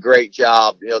done a great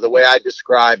job. The way I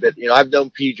describe it, I've known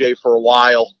PJ for a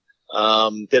while.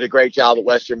 Did a great job at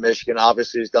Western Michigan.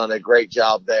 Obviously has done a great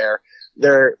job there.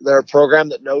 They're a program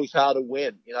that knows how to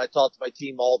win. I talk to my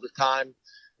team all the time.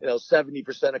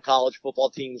 70% of college football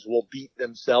teams will beat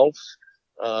themselves,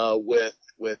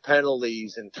 with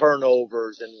penalties and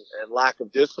turnovers and lack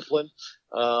of discipline.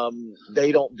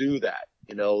 They don't do that.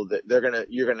 They're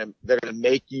gonna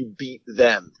make you beat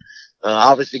them.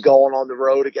 Obviously going on the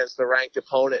road against the ranked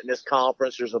opponent in this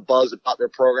conference, there's a buzz about their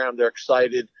program. They're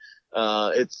excited.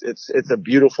 It's a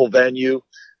beautiful venue.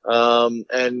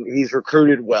 And he's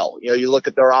recruited well. You look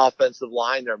at their offensive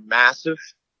line, they're massive.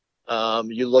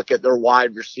 You look at their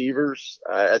wide receivers.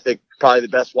 I think probably the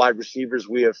best wide receivers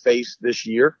we have faced this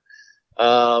year.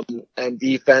 And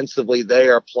defensively, they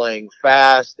are playing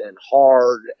fast and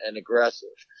hard and aggressive.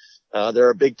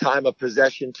 They're a big time of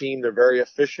possession team. They're very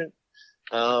efficient.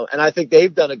 And I think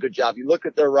they've done a good job. You look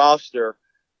at their roster,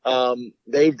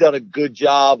 they've done a good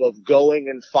job of going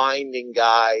and finding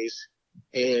guys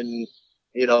in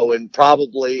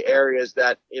probably areas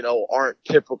that, aren't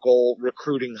typical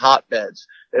recruiting hotbeds.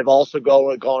 They've also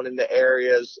gone into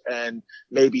areas and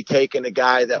maybe taken a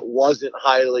guy that wasn't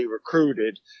highly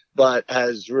recruited, but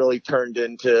has really turned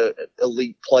into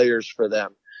elite players for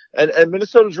them. And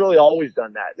Minnesota's really always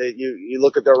done that. You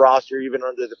look at their roster, even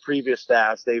under the previous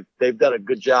staffs, they've done a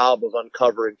good job of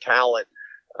uncovering talent,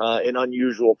 in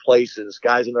unusual places,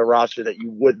 guys in their roster that you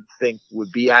wouldn't think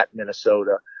would be at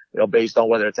Minnesota, based on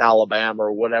whether it's Alabama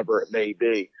or whatever it may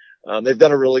be. They've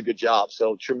done a really good job.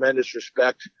 So tremendous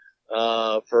respect,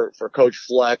 for Coach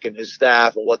Fleck and his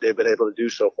staff and what they've been able to do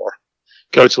so far.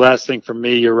 Coach, last thing for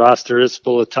me, your roster is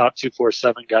full of top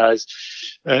 247 guys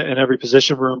in every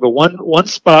position room, but one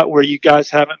spot where you guys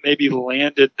haven't maybe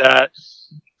landed that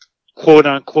quote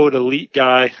unquote elite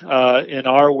guy, in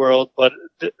our world, but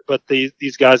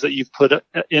these guys that you've put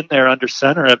in there under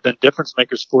center have been difference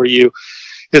makers for you.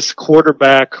 This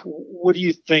quarterback, what do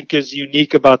you think is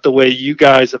unique about the way you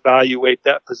guys evaluate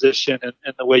that position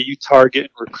and the way you target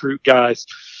and recruit guys,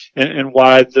 and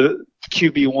why the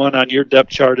QB1 on your depth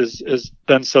chart has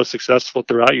been so successful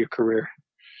throughout your career?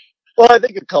 Well, I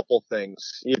think a couple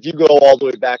things. If you go all the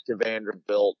way back to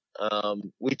Vanderbilt,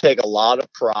 we take a lot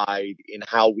of pride in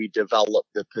how we develop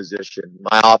the position.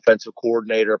 My offensive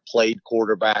coordinator played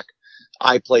quarterback.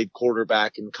 I played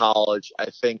quarterback in college. I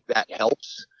think that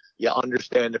helps. You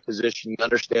understand the position. You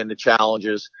understand the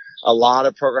challenges. A lot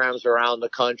of programs around the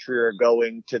country are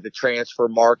going to the transfer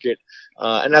market,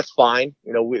 and that's fine.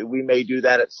 We may do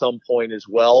that at some point as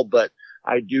well, but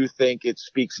I do think it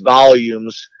speaks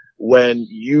volumes when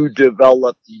you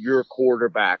develop your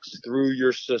quarterbacks through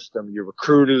your system. You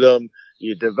recruited them,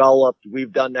 you developed.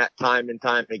 We've done that time and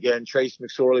time again. Trace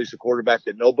McSorley is a quarterback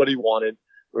that nobody wanted.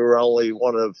 We were only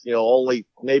one of,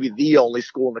 maybe the only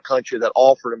school in the country that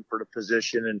offered him for the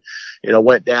position, and,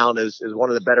 went down as one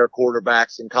of the better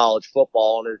quarterbacks in college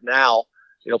football, and is now,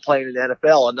 playing in the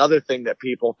NFL. Another thing that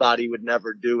people thought he would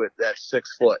never do at that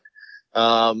 6 foot.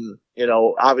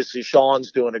 Obviously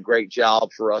Sean's doing a great job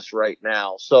for us right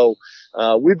now. So,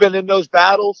 we've been in those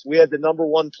battles. We had the number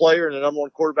one player and the number one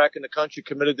quarterback in the country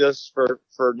committed to us for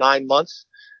 9 months.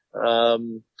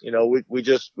 We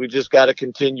just got to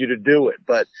continue to do it,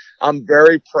 but I'm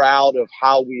very proud of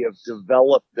how we have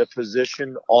developed the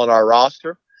position on our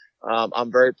roster.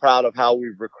 I'm very proud of how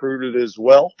we've recruited as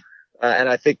well. And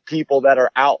I think people that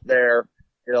are out there,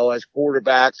 as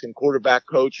quarterbacks and quarterback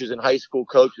coaches and high school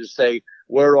coaches say,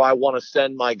 where do I want to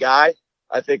send my guy?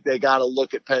 I think they got to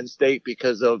look at Penn State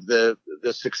because of the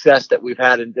success that we've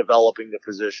had in developing the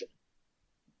position.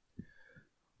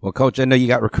 Well, Coach, I know you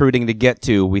got recruiting to get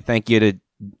to. We thank you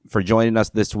for joining us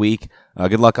this week.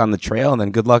 Good luck on the trail, and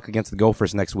then good luck against the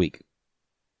Gophers next week.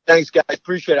 Thanks, guys.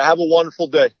 Appreciate it. Have a wonderful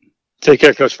day. Take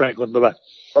care, Coach Franklin. Bye-bye.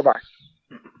 Bye-bye.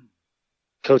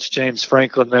 Coach James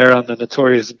Franklin there on the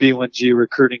Notorious B1G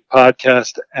Recruiting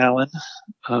Podcast, Alan.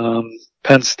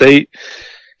 Penn State,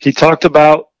 he talked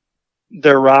about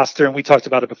their roster, and we talked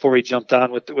about it before he jumped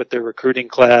on with their recruiting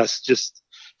class, just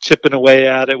chipping away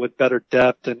at it with better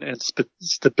depth and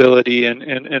stability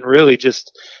and really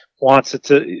just wants it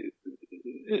to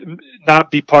not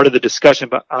be part of the discussion,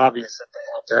 but obvious that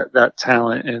they have that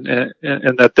talent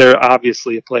and that they're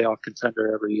obviously a playoff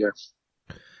contender every year.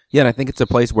 Yeah, and I think it's a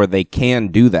place where they can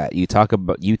do that. You talked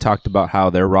about how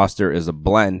their roster is a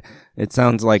blend. It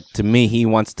sounds like to me he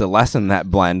wants to lessen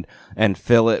that blend and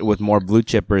fill it with more blue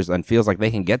chippers, and feels like they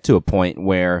can get to a point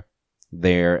where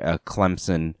they're a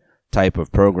Clemson type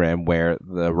of program where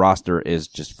the roster is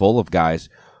just full of guys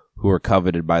who are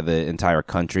coveted by the entire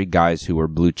country, guys who are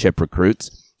blue chip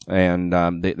recruits, and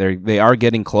they are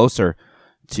getting closer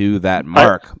to that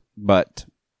mark. But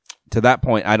to that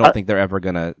point, I don't think they're ever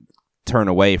going to turn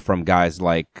away from guys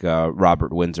like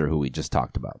Robert Windsor, who we just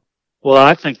talked about. Well,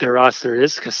 I think their roster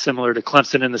is similar to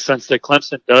Clemson in the sense that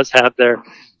Clemson does have their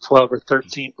 12 or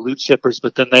 13 blue chippers,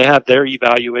 but then they have their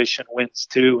evaluation wins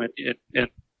too, and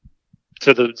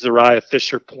to the Zariah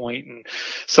Fisher point and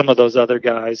some of those other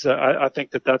guys. I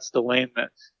think that's the lane that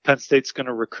Penn State's going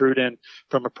to recruit in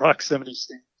from a proximity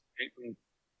standpoint.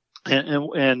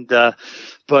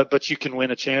 But you can win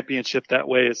a championship that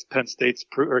way, as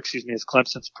as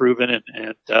Clemson's proven,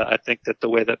 and I think that the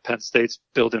way that Penn State's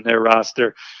building their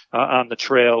roster on the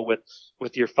trail with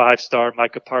your 5-star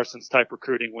Micah Parsons type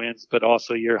recruiting wins, but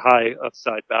also your high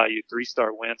upside value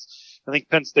 3-star wins. I think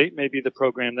Penn State may be the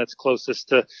program that's closest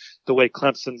to the way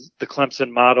the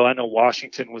Clemson model. I know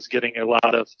Washington was getting a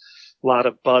lot of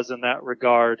buzz in that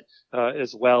regard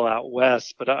as well out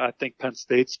west, but I think Penn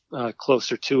State's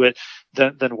closer to it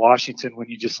than Washington when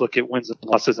you just look at wins and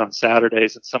losses on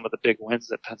Saturdays and some of the big wins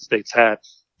that Penn State's had.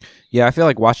 Yeah, I feel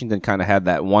like Washington kind of had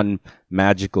that one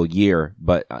magical year,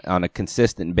 but on a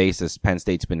consistent basis, Penn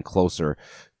State's been closer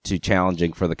to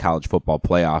challenging for the college football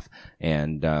playoff,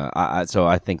 and so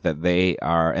I think that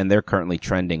they're currently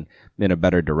trending in a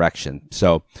better direction.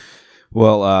 So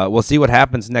we'll see what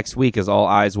happens next week, as all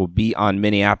eyes will be on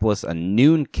Minneapolis, a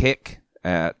noon kick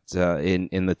in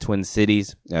the Twin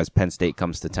Cities as Penn State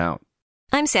comes to town.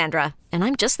 I'm Sandra, and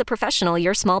I'm just the professional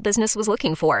your small business was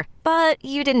looking for. But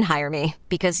you didn't hire me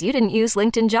because you didn't use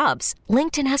LinkedIn Jobs.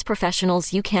 LinkedIn has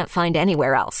professionals you can't find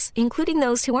anywhere else, including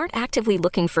those who aren't actively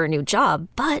looking for a new job,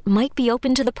 but might be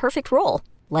open to the perfect role,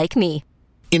 like me.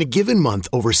 In a given month,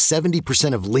 over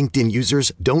 70% of LinkedIn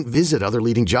users don't visit other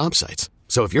leading job sites.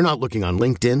 So if you're not looking on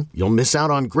LinkedIn, you'll miss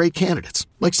out on great candidates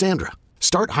like Sandra.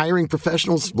 Start hiring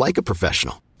professionals like a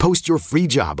professional. Post your free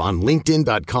job on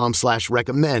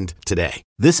linkedin.com/recommend today.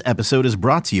 This episode is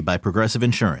brought to you by Progressive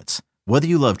Insurance. Whether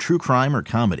you love true crime or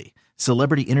comedy,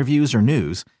 celebrity interviews or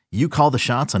news, you call the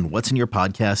shots on what's in your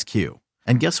podcast queue.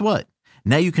 And guess what?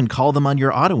 Now you can call them on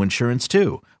your auto insurance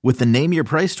too with the Name Your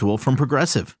Price tool from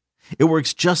Progressive. It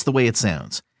works just the way it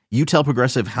sounds. You tell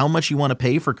Progressive how much you want to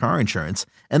pay for car insurance,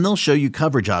 and they'll show you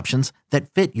coverage options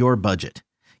that fit your budget.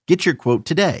 Get your quote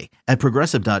today at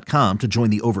Progressive.com to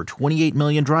join the over 28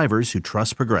 million drivers who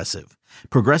trust Progressive.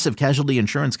 Progressive Casualty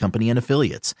Insurance Company and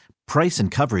Affiliates. Price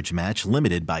and coverage match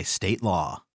limited by state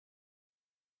law.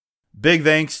 Big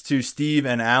thanks to Steve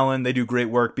and Alan. They do great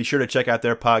work. Be sure to check out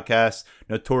their podcast,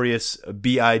 Notorious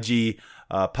B.I.G.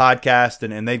 Podcast,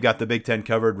 and they've got the Big Ten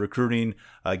covered, recruiting,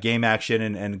 game action,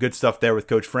 and good stuff there with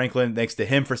Coach Franklin. Thanks to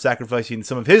him for sacrificing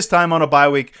some of his time on a bye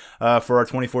week for our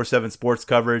 24/7 sports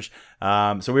coverage.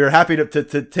 So we were happy to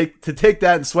take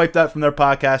that and swipe that from their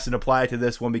podcast and apply it to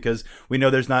this one, because we know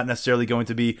there's not necessarily going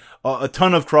to be a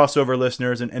ton of crossover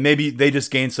listeners, and maybe they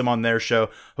just gained some on their show.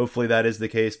 Hopefully that is the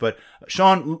case. But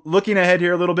Sean, looking ahead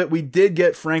here a little bit, we did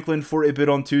get Franklin for a bit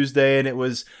on Tuesday, and it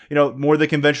was more the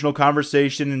conventional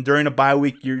conversation. And during a bye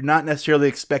week, you're not necessarily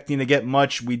expecting to get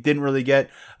much. We didn't really get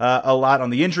a lot on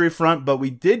the injury front, but we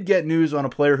did get news on a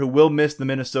player who will miss the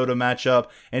Minnesota matchup.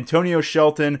 Antonio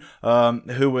Shelton,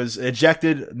 who was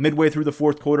ejected midway through the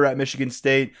fourth quarter at Michigan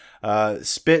State,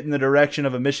 spit in the direction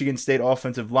of a Michigan State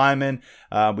offensive lineman.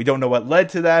 We don't know what led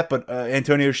to that, but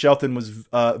Antonio Shelton was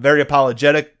very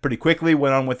apologetic pretty quickly,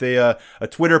 went on with a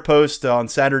Twitter post on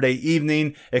Saturday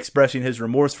evening expressing his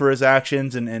remorse for his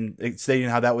actions and stating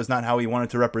how that was not how he wanted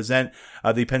to represent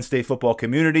the Penn State football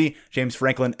community. James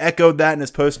Franklin echoed that in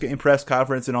his post-game press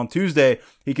conference, and on Tuesday,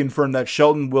 he confirmed that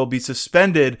Shelton will be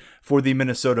suspended for the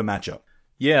Minnesota matchup.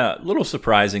 Yeah, a little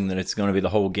surprising that it's going to be the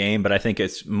whole game, but I think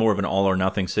it's more of an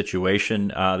all-or-nothing situation.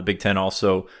 The Big Ten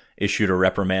also issued a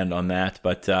reprimand on that,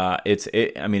 but it's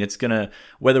going to,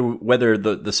 whether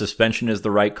the suspension is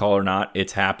the right call or not,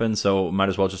 it's happened, so might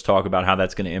as well just talk about how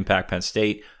that's going to impact Penn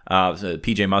State.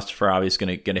 PJ Mustipher obviously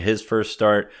going to get his first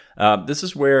start. This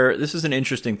is an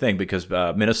interesting thing because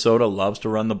Minnesota loves to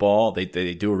run the ball. They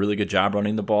do a really good job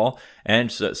running the ball,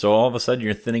 and so all of a sudden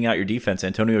you're thinning out your defense.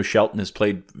 Antonio Shelton has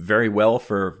played very well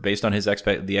based on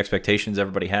the expectations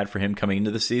everybody had for him coming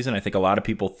into the season. I think a lot of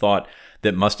people thought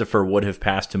that Mustipher would have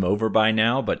passed him over by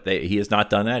now, but he has not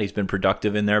done that. He's been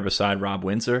productive in there beside Rob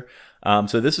Windsor.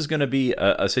 So this is going to be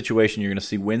a situation you're going to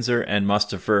see Windsor and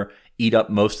Mustipher eat up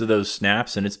most of those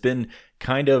snaps, and it's been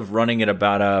kind of running at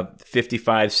about a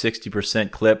 55-60%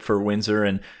 clip for Windsor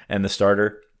and the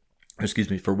starter.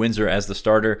 For Windsor as the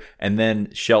starter, and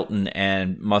then Shelton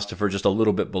and Mustipher just a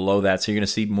little bit below that. So you're going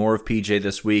to see more of PJ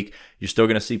this week. You're still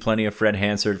going to see plenty of Fred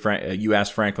Hansard. You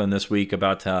asked Franklin this week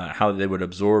about how they would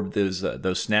absorb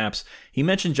those snaps. He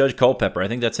mentioned Judge Culpepper. I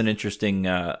think that's an interesting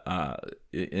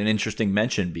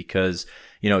mention because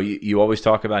you always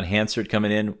talk about Hansard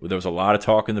coming in. There was a lot of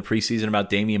talk in the preseason about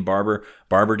Damian Barber.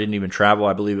 Barber didn't even travel.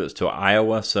 I believe it was to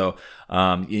Iowa. So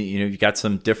you got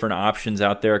some different options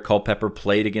out there. Culpepper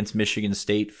played against Michigan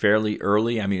State fairly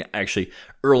early. I mean, actually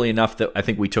early enough that I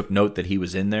think we took note that he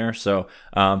was in there. So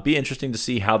be interesting to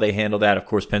see how they handle that. Of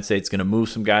course, Penn State's going to move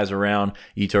some guys around.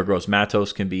 Yetur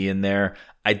Gross-Matos can be in there.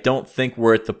 I don't think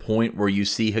we're at the point where you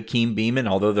see Hakeem Beamon,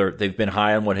 although they've been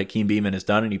high on what Hakeem Beamon has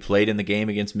done, and he played in the game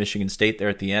against Michigan State there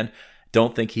at the end.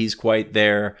 Don't think he's quite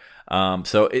there.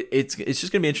 So it's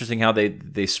just going to be interesting how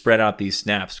they spread out these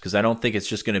snaps, because I don't think it's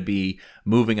just going to be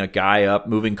moving a guy up,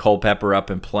 moving Culpepper up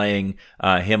and playing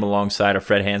him alongside of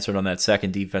Fred Hansard on that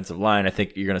second defensive line. I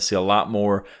think you're going to see a lot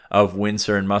more of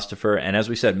Windsor and Mustipher. And as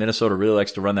we said, Minnesota really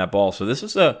likes to run that ball. So this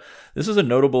is a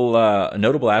notable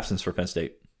absence for Penn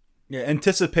State. Yeah,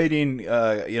 anticipating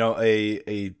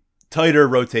a tighter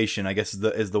rotation, I guess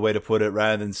is the way to put it,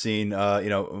 rather than seeing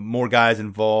more guys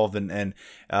involved, and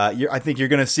I think you're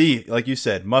going to see, like you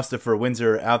said, Mustipher,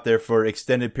 Windsor out there for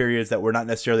extended periods that we're not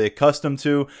necessarily accustomed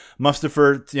to.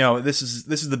 Mustipher, this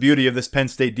is the beauty of this Penn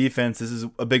State defense. This is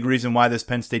a big reason why this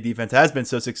Penn State defense has been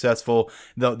so successful.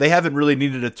 Though they haven't really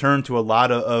needed to turn to a lot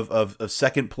of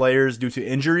second players due to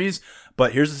injuries.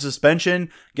 But here's the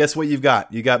suspension. Guess what you've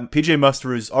got? You got PJ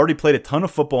Mustipher, who's already played a ton of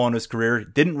football in his career,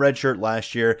 didn't redshirt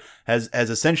last year, has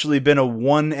essentially been a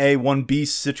 1A, 1B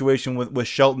situation with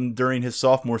Shelton during his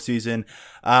sophomore season.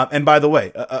 And by the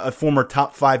way, a former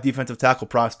top 5 defensive tackle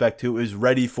prospect who is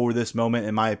ready for this moment,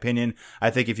 in my opinion.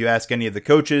 I think if you ask any of the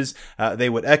coaches, they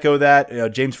would echo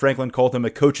that. James Franklin called him a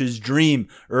coach's dream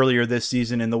earlier this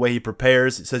season in the way he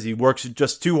prepares. It says he works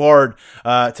just too hard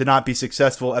to not be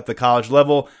successful at the college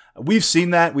level. We've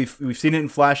seen that. We've seen it in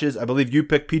flashes. I believe you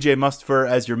picked PJ Mustipher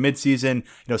as your midseason,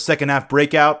 second half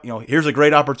breakout. Here's a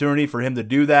great opportunity for him to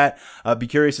do that. Be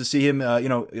curious to see him,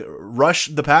 rush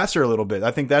the passer a little bit.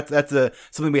 I think that's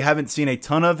something we haven't seen a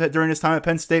ton of during his time at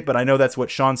Penn State, but I know that's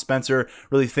what Sean Spencer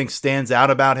really thinks stands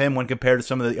out about him when compared to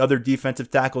some of the other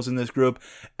defensive tackles in this group.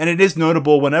 And it is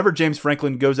notable whenever James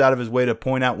Franklin goes out of his way to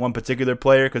point out one particular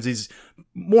player, because he's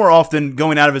more often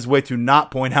going out of his way to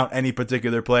not point out any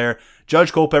particular player.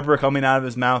 Judge Culpepper coming out of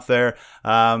his mouth there.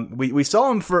 We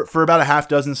saw him for about a half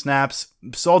dozen snaps.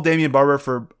 Saw Damian Barber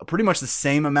for pretty much the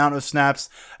same amount of snaps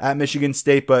at Michigan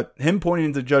State, but him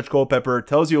pointing to Judge Culpepper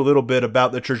tells you a little bit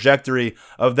about the trajectory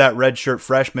of that redshirt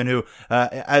freshman who,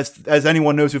 as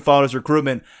anyone knows who followed his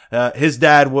recruitment, his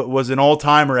dad was an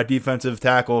all-timer at defensive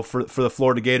tackle for the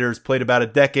Florida Gators, played about a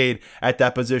decade at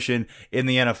that position in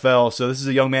the NFL. So this is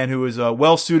a young man who is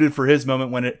well-suited for his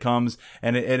moment when it comes,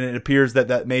 and it appears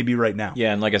that may be right now.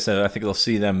 Yeah, and like I said, I think they'll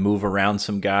see them move around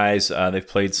some guys. They've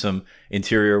played some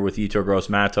interior with Yetur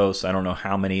Gross-Matos. I don't know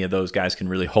how many of those guys can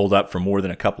really hold up for more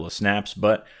than a couple of snaps,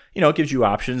 but it gives you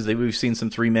options. We've seen some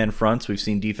 3-man fronts. We've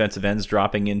seen defensive ends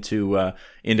dropping into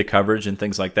coverage and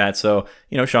things like that. So,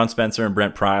 Sean Spencer and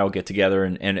Brent Pry will get together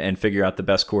and figure out the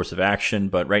best course of action.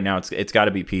 But right now it's got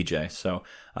to be PJ. So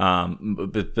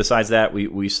But besides that,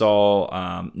 we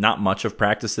saw not much of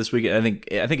practice this week. I think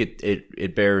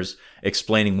it bears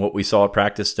explaining what we saw at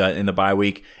practice in the bye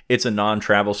week. It's a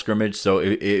non-travel scrimmage, so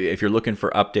if you're looking for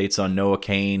updates on Noah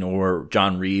Cain or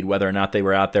John Reed, whether or not they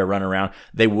were out there running around,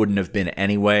 they wouldn't have been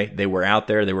anyway. They were out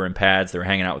there, they were in pads, they were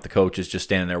hanging out with the coaches, just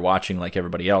standing there watching like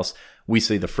everybody else. We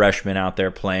see the freshmen out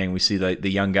there playing. We see the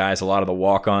young guys, a lot of the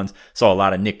walk-ons. Saw a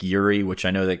lot of Nick Yuri, which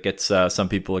I know that gets some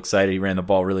people excited. He ran the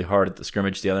ball really hard at the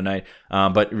scrimmage the other night,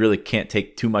 but really can't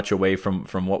take too much away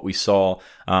from what we saw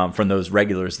from those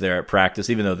regulars there at practice,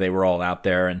 even though they were all out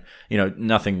there. And,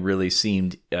 nothing really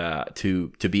seemed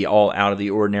to be all out of the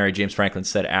ordinary. James Franklin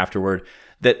said afterward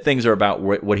that things are about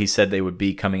what he said they would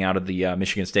be coming out of the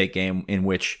Michigan State game, in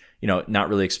which, not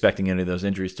really expecting any of those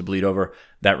injuries to bleed over.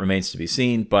 That remains to be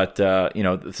seen, but,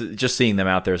 just seeing them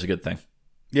out there is a good thing.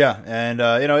 Yeah, and,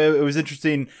 it was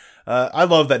interesting. I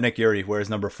love that Nick Yuri wears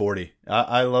number 40.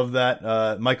 I love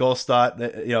that. Mike Allstott,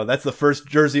 that's the first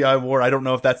jersey I wore. I don't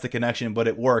know if that's the connection, but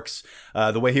it works.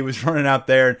 The way he was running out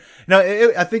there.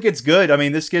 I think it's good. I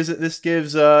mean, this gives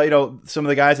some of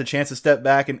the guys a chance to step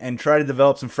back and try to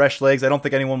develop some fresh legs. I don't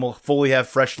think anyone will fully have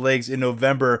fresh legs in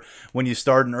November when you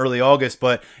start in early August,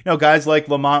 but guys like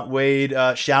Lamont Wade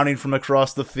shouting from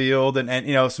across the field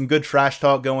and some good trash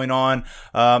talk going on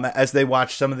as they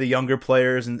watch some of the younger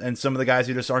players and some of the guys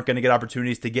who just aren't going to get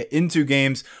opportunities to get into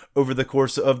games over the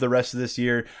course of the rest of this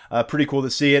year. Pretty cool to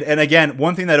see it. And again,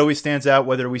 one thing that always stands out,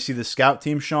 whether we see the scout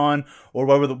team, Sean, or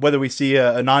whether we see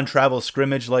a non-travel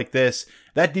scrimmage like this,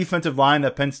 that defensive line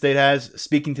that Penn State has,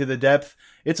 speaking to the depth,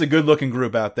 it's a good-looking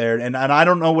group out there. And I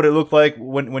don't know what it looked like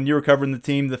when you were covering the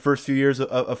team the first few years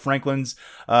of Franklin's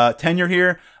tenure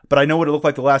here, but I know what it looked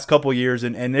like the last couple of years,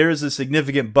 and there is a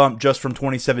significant bump just from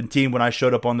 2017 when I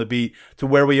showed up on the beat to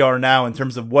where we are now in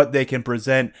terms of what they can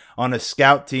present on a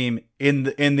scout team in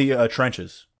the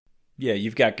trenches. Yeah,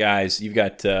 you've got guys. You've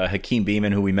got Hakeem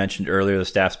Beamon, who we mentioned earlier. The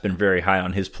staff's been very high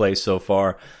on his play so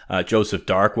far. Joseph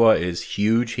Darkwa is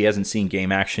huge. He hasn't seen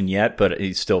game action yet, but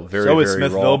he's still very, very raw. So is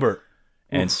Smith Vilbert.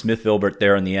 And Smith Vilbert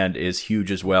there in the end is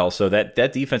huge as well. So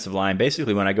that defensive line,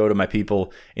 basically when I go to my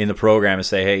people in the program and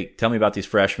say, hey, tell me about these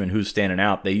freshmen, who's standing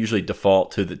out, they usually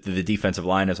default to the defensive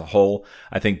line as a whole.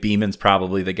 I think Beeman's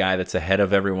probably the guy that's ahead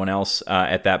of everyone else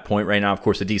at that point right now. Of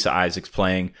course, Adisa Isaac's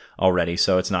playing already,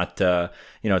 so it's not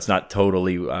it's not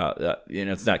totally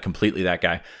it's not completely that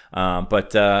guy.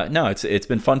 But no, it's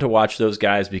been fun to watch those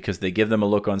guys because they give them a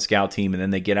look on scout team, and then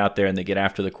they get out there and they get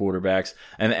after the quarterbacks.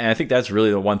 And I think that's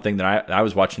really the one thing that I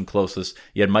was watching closest.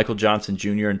 You had Michael Johnson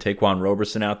Jr. and Taquan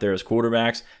Roberson out there as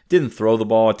quarterbacks. Didn't throw the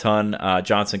ball a ton.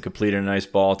 Johnson completed a nice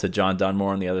ball to John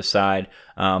Dunmore on the other side.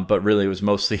 But really, it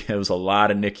was a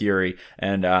lot of Nick Yuri,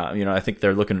 and I think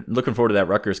they're looking forward to that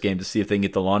Rutgers game to see if they can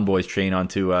get the Lawn Boys train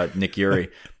onto Nick Yuri,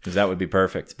 because that would be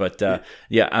perfect. But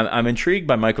I'm intrigued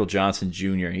by Michael Johnson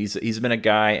Jr. He's been a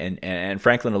guy, and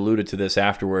Franklin alluded to this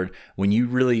afterward. When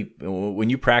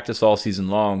you practice all season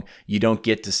long, you don't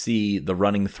get to see the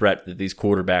running threat that these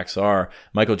quarterbacks are.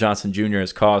 Michael Johnson Jr.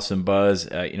 has caused some buzz,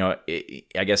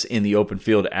 I guess in the open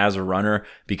field as a runner,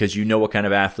 because you know what kind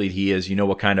of athlete he is, you know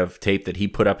what kind of tape that he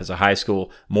put up as a high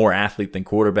school, more athlete than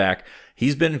quarterback.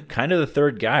 He's been kind of the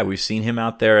third guy. We've seen him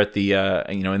out there at the,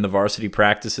 in the varsity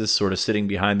practices, sort of sitting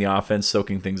behind the offense,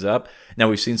 soaking things up. Now,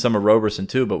 we've seen some of Roberson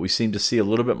too, but we seem to see a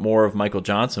little bit more of Michael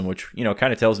Johnson, which,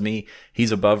 kind of tells me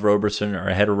he's above Roberson or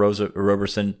ahead of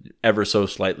Roberson ever so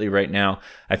slightly right now.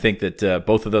 I think that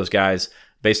both of those guys,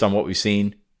 based on what we've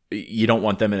seen, you don't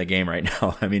want them in a game right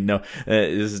now. I mean, no,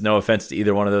 this is no offense to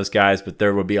either one of those guys, but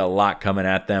there would be a lot coming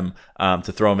at them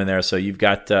to throw them in there. So you've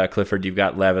got Clifford, you've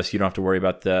got Levis. You don't have to worry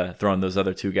about throwing those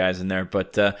other two guys in there.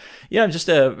 But just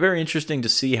very interesting to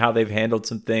see how they've handled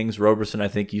some things. Roberson, I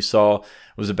think you saw,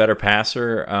 was a better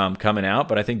passer coming out,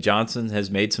 but I think Johnson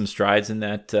has made some strides in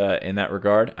that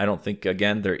regard. I don't think,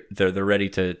 again, they're ready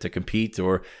to compete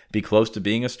or be close to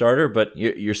being a starter, but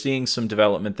you're seeing some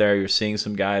development there. You're seeing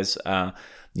some guys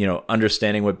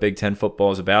understanding what Big Ten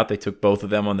football is about. They took both of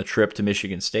them on the trip to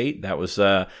Michigan State. That was,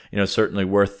 certainly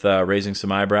worth raising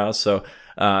some eyebrows. So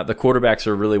the quarterbacks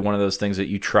are really one of those things that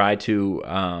you try to,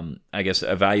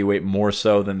 evaluate more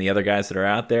so than the other guys that are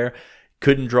out there.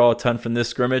 Couldn't draw a ton from this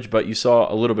scrimmage, but you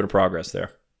saw a little bit of progress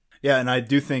there. Yeah, and I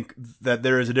do think that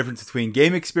there is a difference between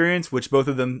game experience, which both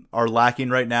of them are lacking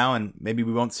right now, and maybe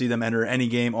we won't see them enter any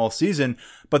game all season,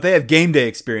 but they have game day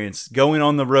experience, going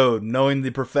on the road, knowing the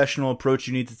professional approach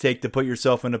you need to take to put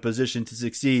yourself in a position to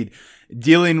succeed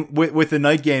dealing with the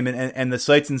night game and the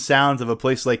sights and sounds of a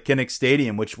place like Kinnick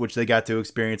Stadium, which they got to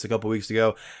experience a couple weeks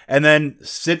ago, and then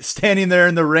standing there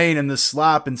in the rain and the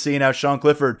slop and seeing how Sean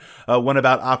Clifford went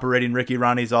about operating Ricky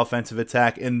Ronnie's offensive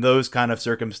attack in those kind of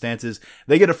circumstances.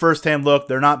 They get a firsthand look.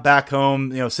 They're not back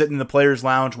home, sitting in the players'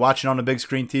 lounge, watching on a big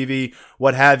screen TV,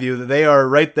 what have you. They are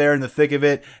right there in the thick of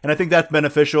it, and I think that's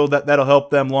beneficial. That'll help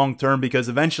them long term, because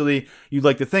eventually you'd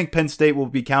like to think Penn State will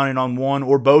be counting on one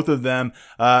or both of them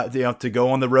to go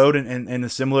on the road in a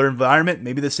similar environment,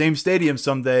 maybe the same stadium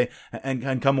someday,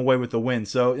 and come away with the win.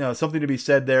 So something to be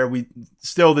said there.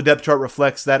 The depth chart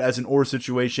reflects that as an or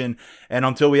situation, and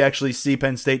until we actually see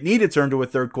Penn State need to turn to a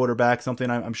third quarterback, something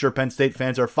I'm sure Penn State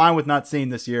fans are fine with not seeing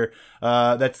this year,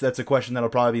 that's a question that'll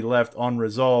probably be left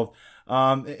unresolved.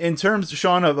 In terms,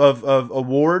 Sean, of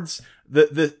awards,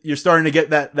 you're starting to get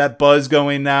that buzz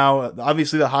going now.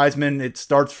 Obviously, the Heisman, it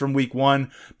starts from week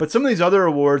 1, but some of these other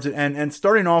awards, and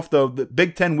starting off though, the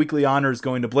Big Ten weekly honors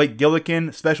going to Blake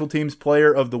Gillikin, Special Teams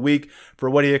Player of the Week, for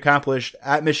what he accomplished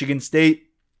at Michigan State.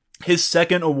 His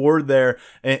second award there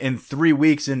in 3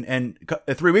 weeks, and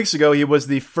 3 weeks ago he was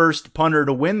the first punter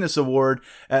to win this award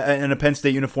in a Penn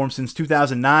State uniform since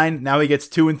 2009. Now he gets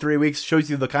 2 in 3 weeks. Shows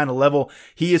you the kind of level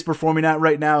he is performing at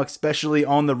right now, especially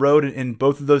on the road in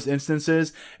both of those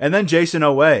instances. And then Jason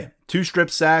Oweh, 2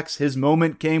 strip sacks. His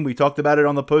moment came. We talked about it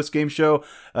on the post-game show.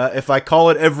 If I call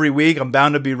it every week, I'm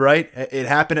bound to be right. It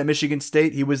happened at Michigan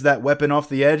State. He was that weapon off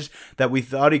the edge that we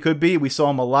thought he could be. We saw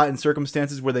him a lot in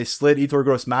circumstances where they slid Yetur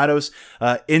Gross-Matos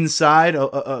inside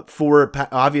for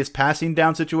obvious passing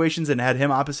down situations and had him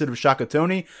opposite of Shaka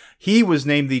Toney. He was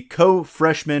named the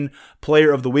co-freshman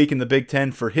player of the week in the Big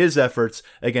Ten for his efforts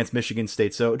against Michigan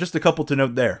State. So just a couple to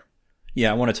note there.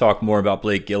 Yeah, I want to talk more about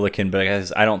Blake Gillikin, but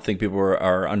I don't think people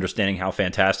are understanding how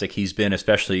fantastic he's been,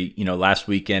 especially last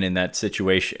weekend in that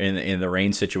situation, in the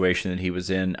rain situation that he was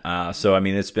in. So I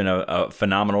mean, it's been a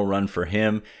phenomenal run for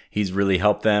him. He's really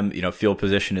helped them. Field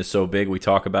position is so big. We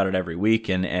talk about it every week,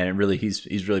 and really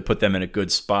he's really put them in a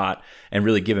good spot and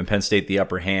really given Penn State the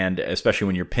upper hand, especially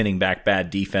when you're pinning back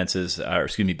bad offenses.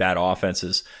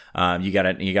 You got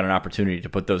an opportunity to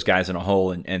put those guys in a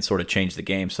hole and sort of change the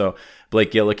game. So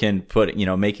Blake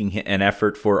Gillikin making an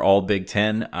effort for all Big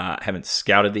Ten. Haven't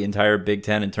scouted the entire Big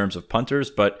Ten in terms of punters,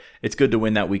 but it's good to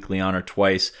win that weekly honor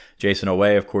twice. Jason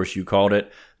Oweh, of course, you called it.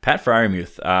 Pat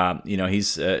Freiermuth,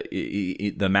 he's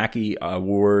the Mackey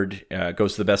Award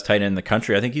goes to the best tight end in the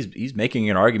country. I think he's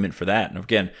making an argument for that. And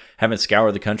again, haven't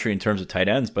scoured the country in terms of tight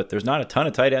ends, but there's not a ton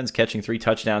of tight ends catching 3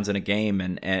 touchdowns in a game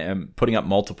and putting up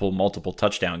multiple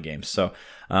touchdown games. So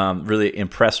really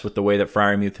impressed with the way that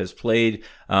Freiermuth has played.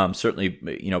 Certainly,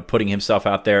 putting himself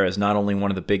out there as not only one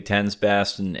of the Big Ten's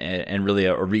best and really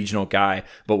a regional guy,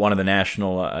 but one of the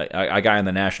national a guy on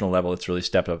the national level that's really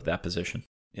stepped up that position.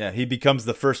 Yeah, he becomes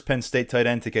the first Penn State tight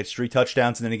end to catch 3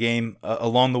 touchdowns in a game,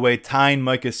 along the way tying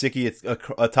Mike Gesicki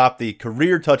atop the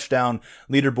career touchdown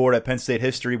leaderboard at Penn State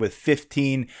history with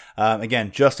 15.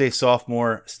 Again, just a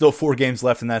sophomore, still 4 games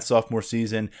left in that sophomore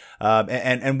season.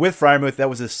 And with Freiermuth, that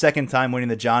was his second time winning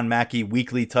the John Mackey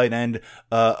weekly tight end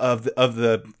of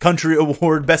the country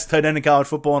award, best tight end in college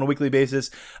football on a weekly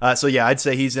basis. So yeah, I'd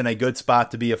say he's in a good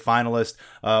spot to be a finalist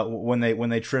when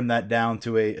they trim that down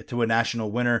to a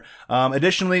national winner.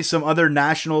 Additionally, some other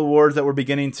national awards that we're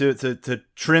beginning to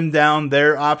trim down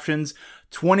their options.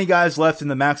 20 guys left in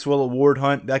the Maxwell Award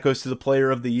hunt. That goes to the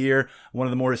Player of the Year, one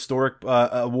of the more historic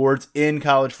awards in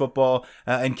college football.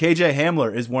 And KJ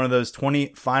Hamler is one of those 20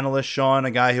 finalists, Sean,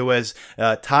 a guy who has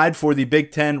tied for the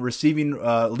Big Ten receiving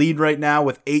lead right now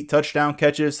with 8 touchdown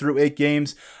catches through 8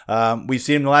 games. We've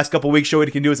seen him the last couple of weeks show what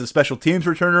he can do as a special teams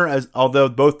returner, although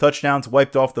both touchdowns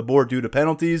wiped off the board due to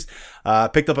penalties.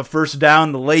 Picked up a first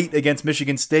down late against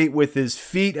Michigan State with his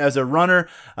feet as a runner.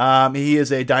 He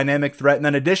is a dynamic threat. And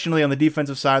then additionally on the defensive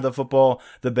side of the football,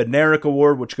 the Bednarik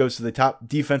Award, which goes to the top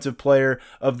defensive player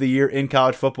of the year in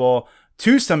college football.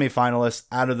 2 semifinalists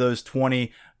out of those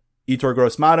 20. Yetur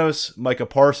Gross-Matos, Micah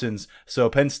Parsons. So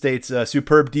Penn State's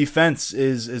superb defense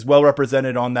is well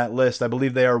represented on that list. I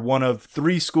believe they are one of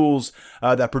 3 schools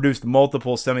that produced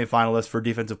multiple semifinalists for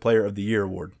Defensive Player of the Year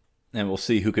award. And we'll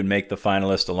see who can make the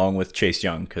finalist along with Chase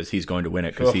Young, because he's going to win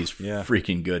it because he's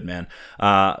freaking good, man.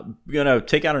 We're going to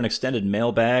take out an extended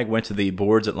mailbag. Went to the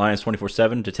boards at Lions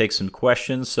 24/7 to take some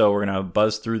questions. So we're going to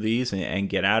buzz through these and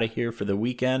get out of here for the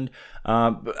weekend.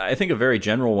 I think a very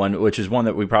general one, which is one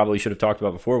that we probably should have talked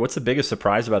about before. What's the biggest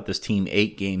surprise about this team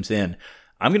 8 games in?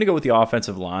 I'm going to go with the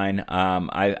offensive line.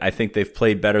 I think they've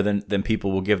played better than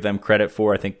people will give them credit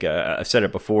for. I think I've said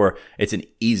it before. It's an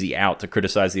easy out to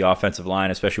criticize the offensive line,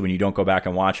 especially when you don't go back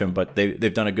and watch them. But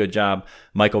they've done a good job.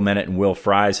 Michael Menet and Will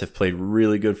Fries have played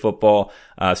really good football.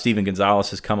 Steven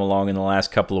Gonzalez has come along in the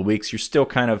last couple of weeks. You're still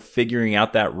kind of figuring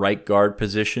out that right guard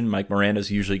position. Mike Miranda's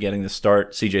usually getting the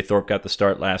start. CJ Thorpe got the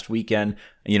start last weekend.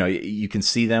 You can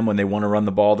see them when they want to run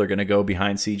the ball. They're going to go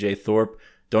behind CJ Thorpe.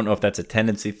 Don't know if that's a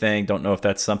tendency thing. Don't know if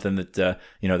that's something that,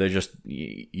 they're just,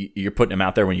 you're putting him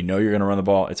out there when you know you're going to run the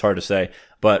ball. It's hard to say.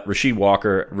 But Rasheed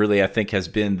Walker really, I think, has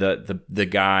been the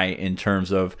guy in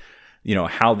terms of,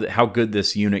 how good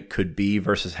this unit could be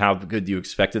versus how good you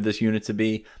expected this unit to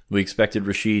be. We expected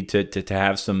Rasheed to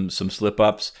have some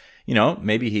slip-ups.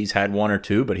 Maybe he's had one or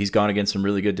two, but he's gone against some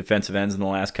really good defensive ends in the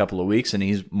last couple of weeks, and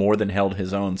he's more than held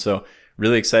his own. So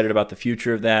really excited about the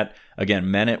future of that. Again,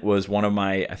 Menet was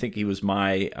he was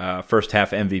my first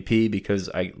half MVP because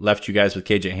I left you guys with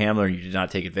KJ Hamler and you did not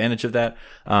take advantage of that.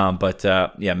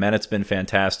 Menet's been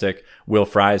fantastic. Will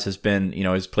Fries has been,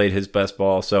 has played his best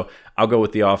ball. So I'll go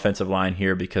with the offensive line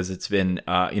here because it's been,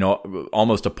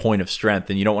 almost a point of strength,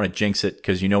 and you don't want to jinx it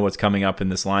because you know what's coming up in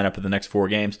this lineup in the next 4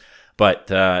 games. But,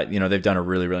 they've done a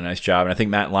really, really nice job. And I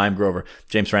think Matt Limegrover,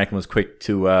 James Franklin was quick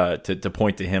to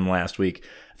point to him last week.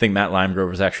 I think Matt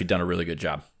Limegrover has actually done a really good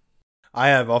job. I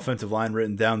have offensive line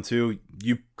written down too.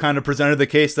 You kind of presented the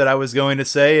case that I was going to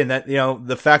say, and that,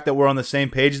 the fact that we're on the same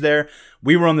page there.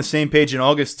 We were on the same page in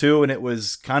August too, and it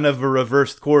was kind of a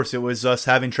reversed course. It was us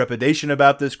having trepidation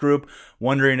about this group,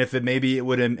 wondering if it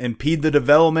would impede the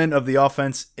development of the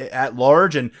offense at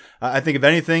large. And I think if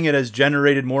anything, it has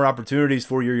generated more opportunities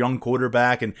for your young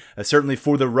quarterback, and certainly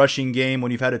for the rushing game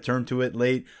when you've had to turn to it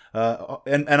late.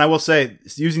 And I will say,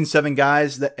 using 7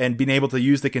 guys and being able to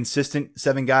use the consistent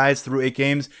 7 guys through 8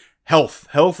 games.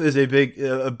 Health is a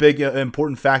big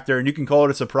important factor, and you can call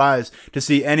it a surprise to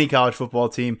see any college football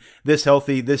team this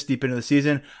healthy, this deep into the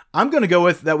season. I'm going to go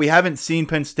with that. We haven't seen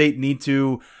Penn State need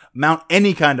to mount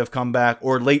any kind of comeback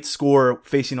or late score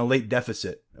facing a late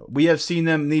deficit. We have seen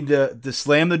them need to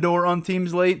slam the door on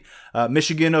teams late.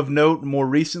 Michigan of note more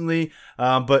recently,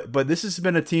 but this has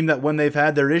been a team that when they've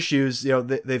had their issues,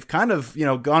 they've kind of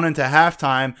gone into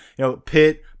halftime.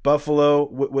 Pitt, Buffalo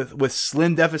with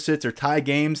slim deficits or tie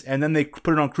games, and then they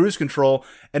put it on cruise control.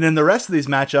 And in the rest of these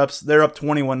matchups, they're up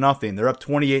 21-0. They're up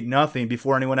 28-0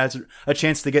 before anyone has a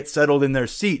chance to get settled in their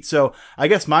seat. So I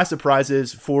guess my surprise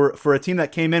is for a team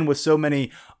that came in with so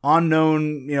many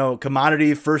unknown,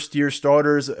 commodity first-year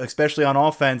starters, especially on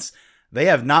offense, they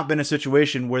have not been a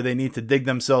situation where they need to dig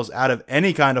themselves out of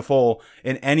any kind of hole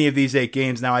in any of these 8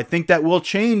 games. Now, I think that will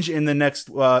change in the next,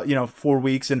 4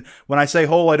 weeks. And when I say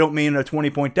hole, I don't mean a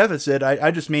 20-point deficit.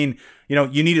 I just mean,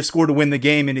 you need to score to win the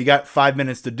game, and you got 5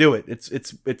 minutes to do it.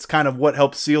 It's kind of what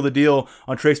helped seal the deal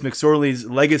on Trace McSorley's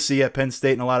legacy at Penn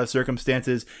State in a lot of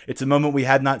circumstances. It's a moment we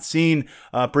had not seen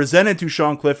presented to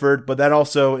Sean Clifford, but that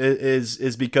also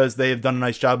is because they have done a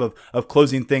nice job of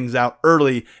closing things out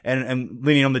early and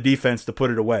leaning on the defense to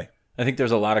put it away. I think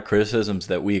there's a lot of criticisms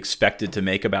that we expected to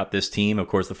make about this team. Of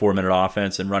course, the 4-minute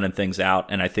offense and running things out.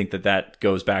 And I think that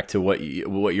goes back to what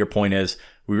your point is.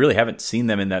 We really haven't seen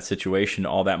them in that situation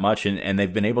all that much. And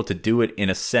they've been able to do it in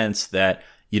a sense that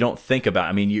you don't think about.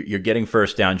 I mean, you're getting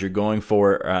first downs, you're going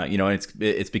for,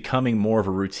 it's becoming more of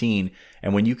a routine.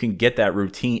 And when you can get that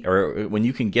routine, or when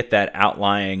you can get that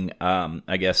outlying,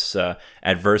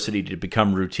 adversity to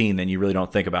become routine, then you really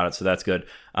don't think about it. So that's good.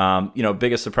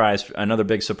 Biggest surprise, another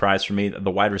big surprise for me,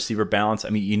 the wide receiver balance. I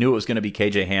mean, you knew it was going to be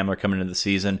KJ Hamler coming into the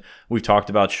season. We've talked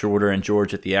about Shorter and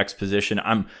George at the X position.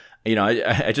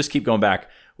 I just keep going back.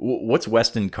 What's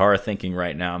Weston Carr thinking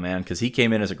right now, man? Because he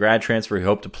came in as a grad transfer. He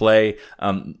hoped to play,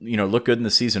 look good in the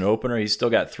season opener. He's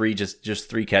still got 3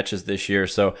 catches this year.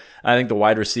 So I think the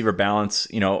wide receiver balance,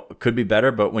 could be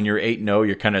better. But when you're 8-0,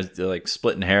 you're kind of like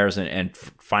splitting hairs and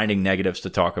finding negatives to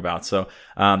talk about. So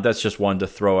that's just one to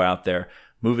throw out there.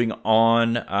 Moving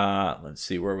on, let's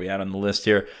see where are we at on the list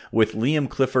here. With Liam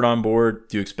Clifford on board,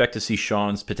 do you expect to see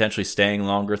Sean's potentially staying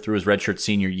longer through his redshirt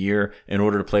senior year in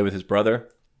order to play with his brother?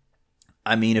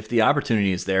 I mean, if the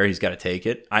opportunity is there, he's got to take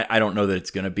it. I don't know that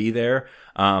it's going to be there,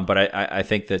 but I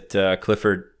think that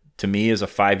Clifford, to me, is a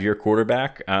 5-year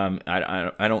quarterback.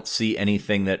 I don't see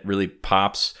anything that really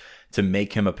pops to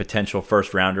make him a potential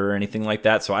first rounder or anything like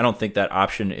that. So I don't think that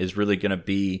option is really going to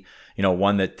be,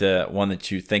 one that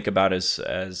you think about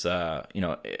as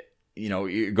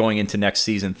you're going into next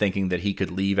season thinking that he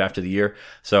could leave after the year.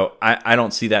 So I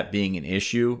don't see that being an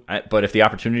issue. But if the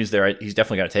opportunity is there, he's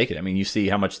definitely got to take it. I mean, you see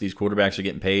how much these quarterbacks are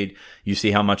getting paid. You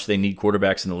see how much they need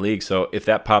quarterbacks in the league. So if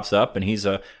that pops up and he's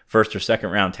a first or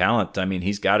second round talent, I mean,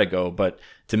 he's got to go. But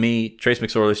to me, Trace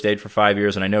McSorley stayed for 5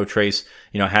 years, and I know Trace,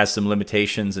 has some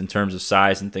limitations in terms of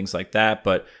size and things like that,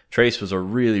 but Trace was a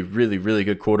really, really, really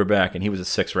good quarterback, and he was a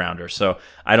 6th-rounder. So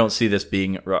I don't see this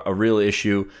being a real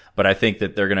issue, but I think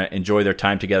that they're going to enjoy their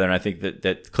time together, and I think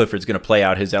that Clifford's going to play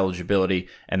out his eligibility,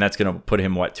 and that's going to put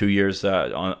him, 2 years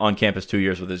on campus, 2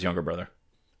 years with his younger brother.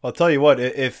 I'll tell you what,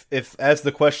 if as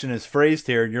the question is phrased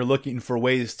here, you're looking for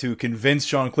ways to convince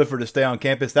Sean Clifford to stay on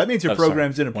campus, that means your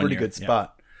program's in a pretty good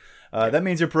spot. Yeah. That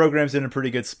means your program's in a pretty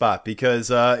good spot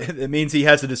because it means he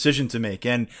has a decision to make.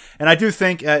 And I do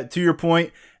think, to your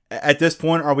point, at this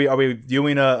point, are we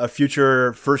viewing a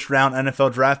future first-round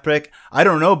NFL draft pick? I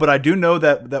don't know, but I do know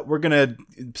that we're going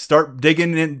to start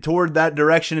digging in toward that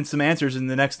direction and some answers in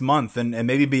the next month and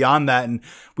maybe beyond that. And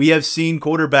we have seen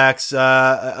quarterbacks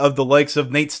of the likes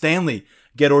of Nate Stanley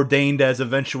get ordained as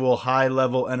eventual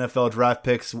high-level NFL draft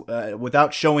picks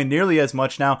without showing nearly as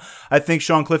much. Now, I think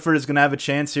Sean Clifford is going to have a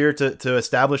chance here to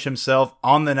establish himself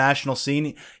on the national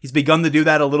scene. He's begun to do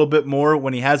that a little bit more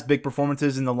when he has big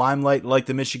performances in the limelight, like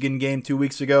the Michigan game 2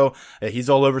 weeks ago. He's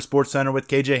all over SportsCenter with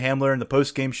KJ Hamler and the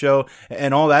post-game show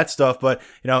and all that stuff. But,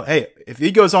 hey, if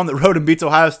he goes on the road and beats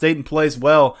Ohio State and plays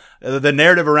well, the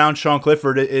narrative around Sean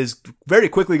Clifford is very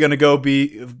quickly going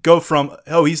to go from,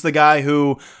 he's the guy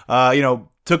who,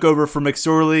 took over for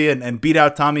McSorley and beat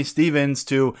out Tommy Stevens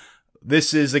to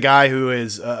this is a guy who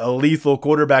is a lethal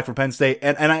quarterback for Penn State.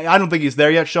 And I don't think he's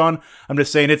there yet, Sean. I'm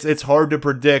just saying it's hard to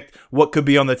predict what could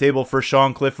be on the table for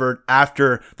Sean Clifford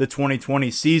after the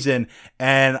 2020 season.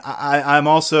 And I'm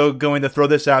also going to throw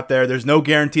this out there. There's no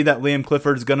guarantee that Liam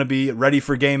Clifford is going to be ready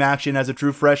for game action as a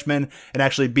true freshman and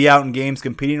actually be out in games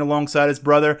competing alongside his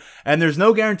brother. And there's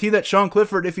no guarantee that Sean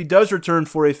Clifford, if he does return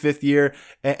for a 5th year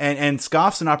and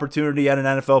scoffs an opportunity at an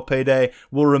NFL payday,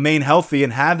 will remain healthy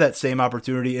and have that same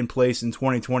opportunity in place in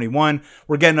 2021.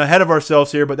 We're getting ahead of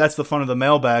ourselves here, but that's the fun of the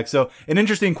mailbag. So an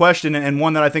interesting question and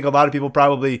one that I think a lot of people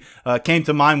probably came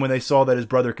to mind when they saw that his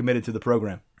brother committed to the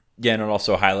program. Yeah, and it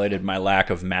also highlighted my lack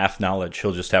of math knowledge.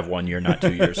 He'll just have 1 year, not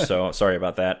 2 years. So sorry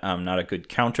about that. I'm not a good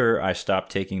counter. I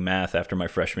stopped taking math after my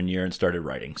freshman year and started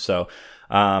writing. So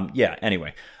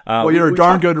anyway. Well, you're a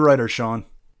darn good writer, Sean.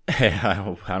 I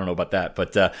don't know about that,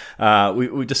 but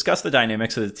we discussed the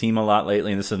dynamics of the team a lot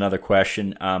lately, and this is another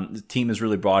question. The team has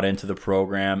really bought into the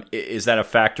program. Is that a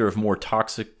factor of more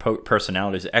toxic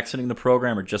personalities exiting the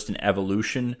program, or just an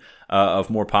evolution of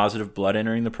more positive blood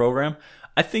entering the program?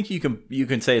 I think you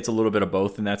can say it's a little bit of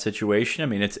both in that situation. I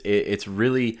mean, it's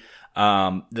really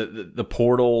the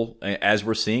portal, as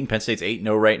we're seeing. Penn State's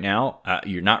 8-0 right now.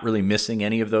 You're not really missing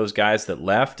any of those guys that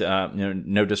left.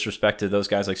 No disrespect to those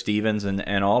guys like Stevens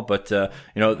and all, but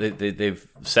they've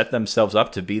set themselves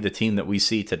up to be the team that we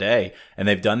see today, and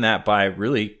they've done that by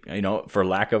really, for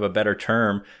lack of a better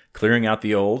term, clearing out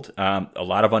the old. A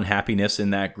lot of unhappiness in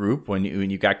that group. When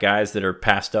you got guys that are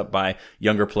passed up by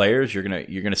younger players, you're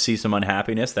gonna see some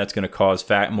unhappiness. That's gonna cause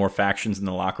more factions in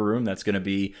the locker room. That's gonna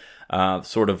be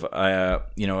sort of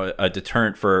a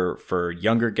deterrent for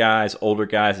younger guys. Older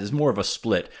guys is more of a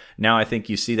split. Now I think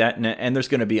you see that, and there's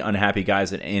going to be unhappy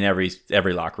guys in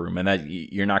every locker room, and that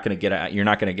you're not going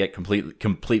to get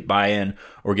complete buy-in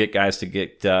or get guys to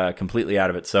get completely out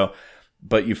of it. So,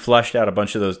 but you flushed out a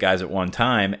bunch of those guys at one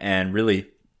time, and really,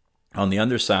 on the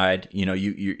underside,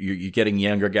 you're getting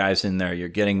younger guys in there. You're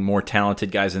getting more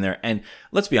talented guys in there. And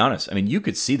let's be honest. I mean, you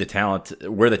could see the talent,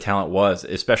 where the talent was,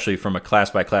 especially from a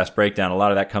class-by-class breakdown. A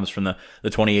lot of that comes from the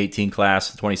 2018 class,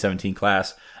 the 2017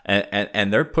 class.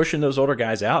 And they're pushing those older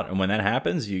guys out. And when that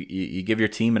happens, you give your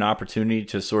team an opportunity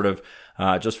to sort of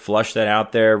just flush that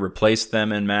out there, replace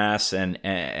them en masse,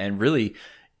 and really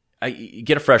you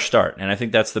get a fresh start. And I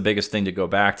think that's the biggest thing to go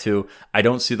back to. I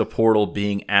don't see the portal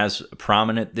being as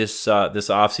prominent this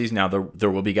offseason. Now,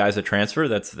 there will be guys that transfer.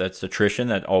 That's attrition.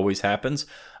 That always happens.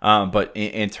 But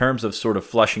in terms of sort of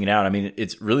flushing it out, I mean,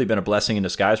 it's really been a blessing in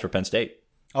disguise for Penn State.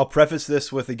 I'll preface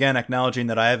this with, again, acknowledging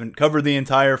that I haven't covered the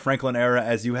entire Franklin era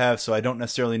as you have, so I don't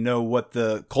necessarily know what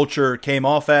the culture came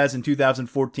off as in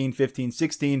 2014, 15,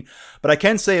 16, but I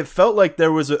can say it felt like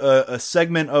there was a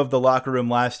segment of the locker room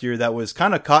last year that was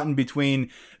kind of caught in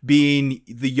between being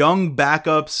the young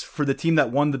backups for the team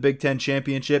that won the Big Ten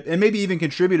championship and maybe even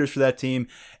contributors for that team,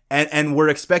 and we're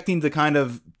expecting to kind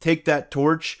of take that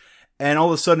torch and all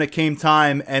of a sudden it came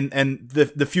time, and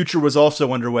the future was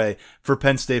also underway for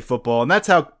Penn State football. And that's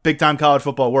how big-time college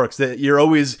football works. That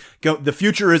the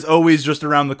future is always just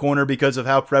around the corner because of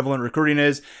how prevalent recruiting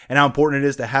is and how important it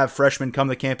is to have freshmen come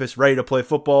to campus ready to play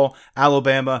football.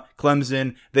 Alabama,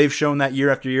 Clemson, they've shown that year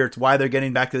after year. It's why they're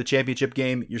getting back to the championship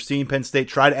game. You're seeing Penn State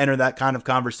try to enter that kind of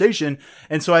conversation.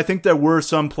 And so I think there were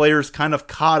some players kind of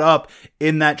caught up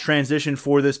in that transition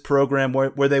for this program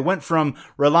where they went from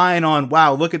relying on,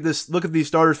 wow, look at these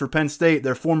starters for Penn State.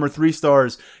 They're former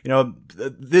 3-stars.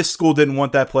 This school didn't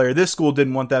want that player. This school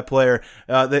didn't want that player.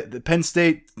 The Penn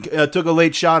State took a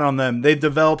late shot on them. They've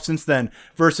developed since then.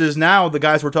 Versus now, the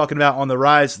guys we're talking about on the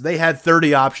rise, they had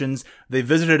 30 options. They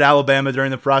visited Alabama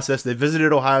during the process. They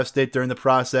visited Ohio State during the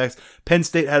process. Penn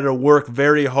State had to work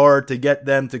very hard to get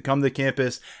them to come to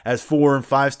campus as 4- and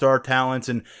 5-star talents.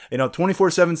 And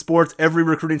 24/7 Sports, every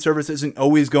recruiting service isn't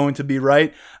always going to be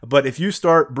right. But if you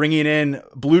start bringing in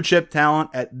blue chip talent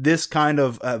at this kind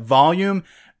of volume,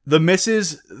 the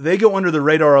misses, they go under the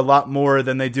radar a lot more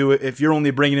than they do if you're only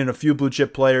bringing in a few blue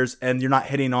chip players and you're not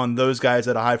hitting on those guys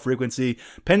at a high frequency.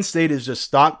 Penn State is just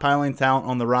stockpiling talent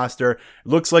on the roster. It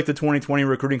looks like the 2020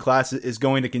 recruiting class is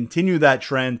going to continue that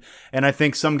trend. And I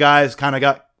think some guys kind of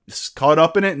got caught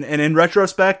up in it. And in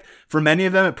retrospect, for many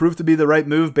of them, it proved to be the right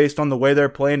move based on the way they're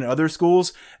playing in other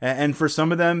schools. And for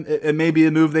some of them, it may be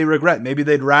a move they regret. Maybe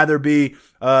they'd rather be,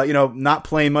 not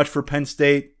playing much for Penn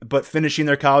State, but finishing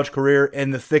their college career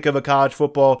in the thick of a college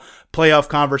football playoff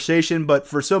conversation. But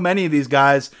for so many of these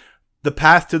guys, the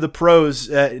path to the pros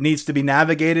needs to be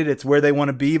navigated. It's where they want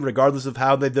to be, regardless of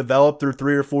how they've developed through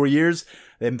 3 or 4 years.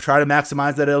 They try to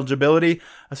maximize that eligibility.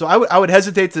 So I would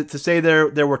hesitate to say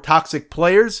there were toxic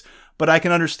players, but I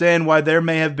can understand why there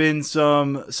may have been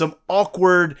some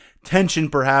awkward tension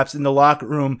perhaps in the locker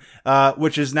room,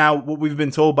 which is now what we've been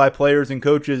told by players and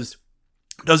coaches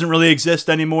doesn't really exist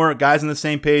anymore. Guys on the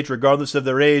same page, regardless of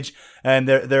their age, and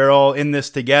they're all in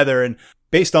this together. And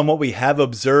based on what we have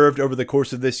observed over the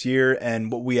course of this year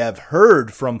and what we have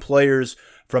heard from players,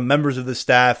 from members of the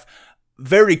staff,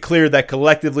 very clear that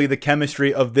collectively the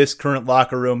chemistry of this current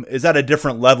locker room is at a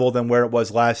different level than where it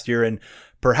was last year, and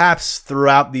perhaps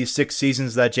throughout these 6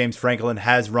 seasons that James Franklin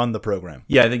has run the program.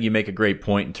 Yeah, I think you make a great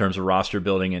point in terms of roster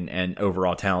building and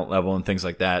overall talent level and things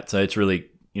like that. So it's really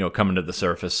coming to the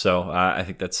surface. So I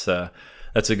think that's a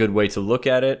good way to look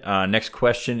at it. Next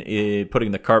question is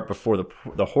putting the cart before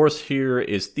the horse here.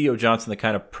 Is Theo Johnson the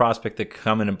kind of prospect that can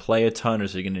come in and play a ton, or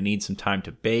is he going to need some time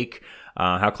to bake?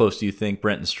 How close do you think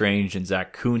Brenton Strange and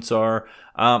Zach Kuntz are?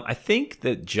 I think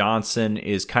that Johnson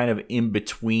is kind of in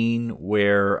between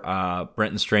where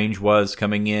Brenton Strange was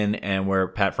coming in and where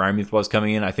Pat Freiermuth was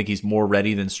coming in. I think he's more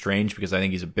ready than Strange because I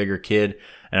think he's a bigger kid.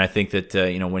 And I think that,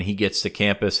 when he gets to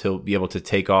campus, he'll be able to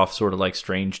take off sort of like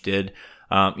Strange did.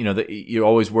 You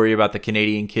always worry about the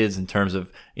Canadian kids in terms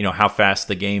of, how fast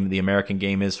the American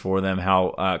game is for them,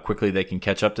 how quickly they can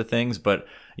catch up to things. But,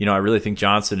 I really think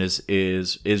Johnson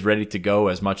is ready to go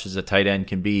as much as a tight end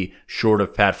can be, short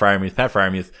of Pat Freiermuth. Pat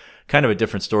Freiermuth, kind of a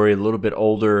different story, a little bit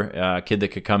older, kid that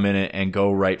could come in and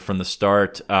go right from the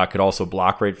start, could also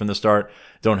block right from the start.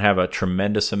 Don't have a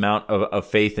tremendous amount of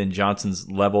faith in Johnson's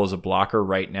level as a blocker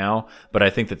right now, but I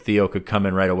think that Theo could come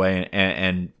in right away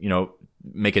and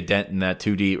make a dent in that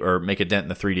 2D or make a dent in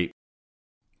the 3D.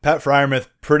 Pat Freiermuth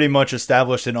pretty much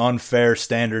established an unfair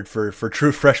standard for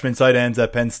true freshman tight ends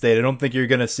at Penn State. I don't think you're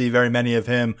going to see very many of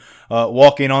him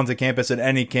walking onto campus at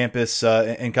any campus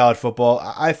in college football.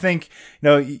 I think,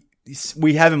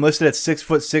 we have him listed at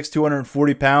 6'6",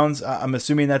 240 pounds. I'm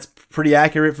assuming that's pretty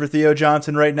accurate for Theo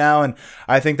Johnson right now, and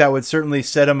I think that would certainly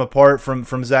set him apart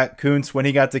from Zach Kuntz when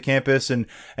he got to campus, and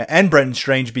Brenton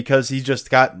Strange, because he just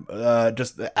got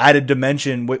just added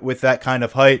dimension with that kind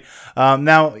of height.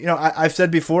 Now, I've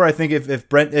said before, I think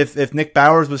if Nick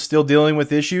Bowers was still dealing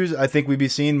with issues, I think we'd be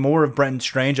seeing more of Brenton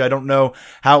Strange. I don't know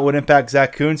how it would impact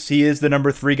Zach Kuntz. He is the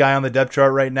number 3 guy on the depth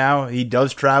chart right now. He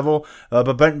does travel,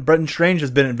 but Brenton Strange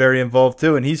has been very involved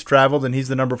too, and he's traveled, and he's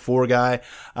the number 4 guy.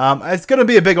 It's going to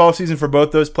be a big offseason for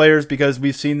both those players because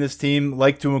we've seen this team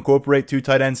like to incorporate 2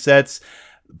 tight end sets.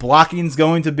 Blocking's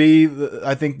going to be,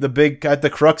 I think,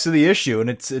 the crux of the issue, and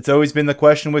it's always been the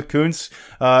question with Kuntz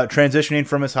transitioning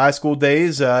from his high school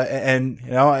days, and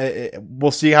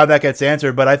we'll see how that gets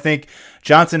answered. But I think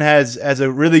Johnson has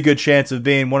a really good chance of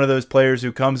being one of those players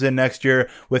who comes in next year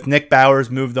with Nick Bowers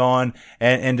moved on,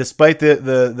 and despite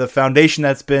the foundation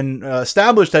that's been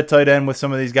established at tight end with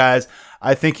some of these guys,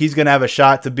 I think he's going to have a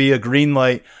shot to be a green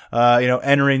light,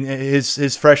 entering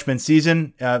his freshman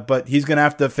season. But he's going to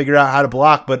have to figure out how to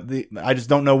block. But I just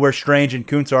don't know where Strange and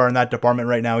Kuntz are in that department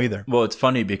right now either. Well, it's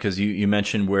funny because you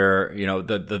mentioned where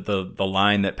the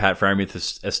line that Pat Freiermuth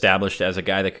has established as a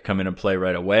guy that could come in and play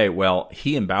right away. Well,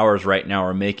 he and Bowers right now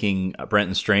are making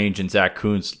Brenton Strange and Zach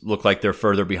Kuntz look like they're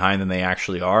further behind than they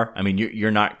actually are. I mean, you're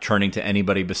not turning to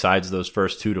anybody besides those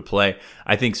first two to play.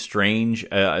 I think Strange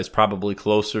is probably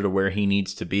closer to where he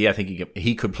needs to be. I think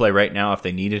he could play right now if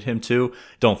they needed him to.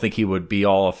 Don't think he would be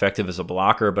all effective as a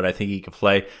blocker, but I think he could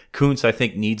play. Kuntz, I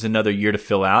think, needs another year to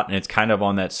fill out, and it's kind of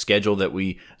on that schedule that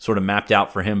we sort of mapped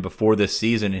out for him before this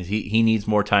season. He needs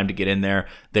more time to get in there.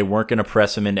 They weren't going to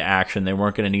press him into action. They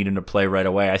weren't going to need him to play right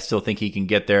away. I still think he can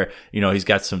get there. He's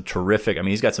got some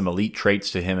he's got some elite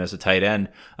traits to him as a tight end,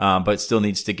 but still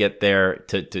needs to get there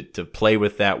to play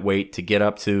with that weight, to get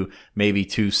up to maybe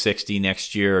 260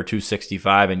 next year or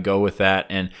 265 and go with that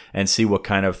and see what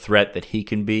kind of threat that he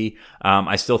can be.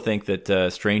 I still think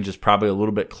that Strange is probably a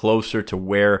little bit closer to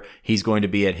where he's going to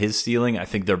be at his ceiling. I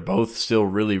think they're both still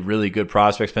really, really good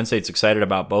prospects. Penn State's excited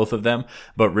about both of them,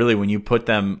 but really when you put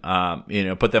them,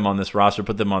 put them on this roster,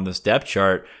 put them on this depth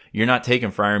chart, you're not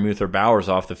taking Freiermuth or Bowers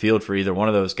off the field for either one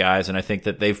of those guys. And I think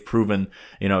that they've proven,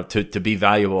 to be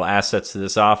valuable assets to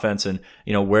this offense. And,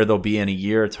 where they'll be in a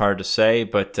year, it's hard to say.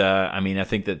 But, I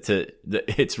think that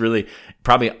it's really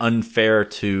probably unfair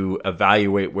to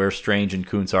evaluate where Strange and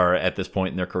Kuntz are at this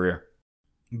point in their career.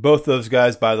 Both those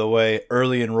guys, by the way,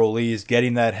 early enrollees,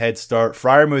 getting that head start.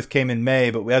 Freiermuth came in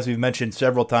May, but as we've mentioned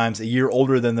several times, a year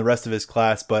older than the rest of his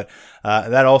class. But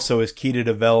that also is key to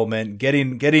development.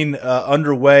 Getting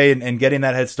underway and getting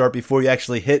that head start before you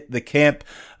actually hit the camp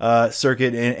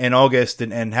circuit in August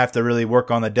and have to really work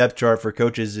on the depth chart for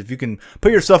coaches. If you can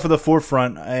put yourself at the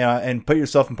forefront and put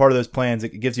yourself in part of those plans,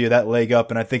 it gives you that leg up.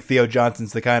 And I think Theo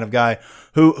Johnson's the kind of guy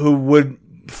who would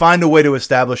find a way to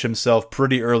establish himself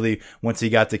pretty early once he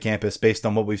got to campus based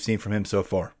on what we've seen from him so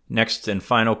far. Next and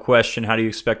final question, how do you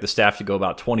expect the staff to go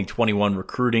about 2021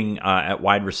 recruiting at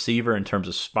wide receiver in terms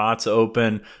of spots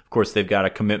open? Of course, they've got a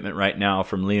commitment right now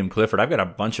from Liam Clifford. I've got a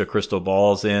bunch of crystal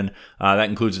balls in. That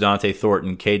includes Dante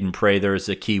Thornton, Caden Prather,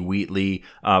 Zakee Wheatley.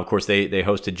 Of course, they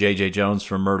hosted J.J. Jones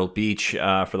from Myrtle Beach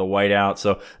for the whiteout.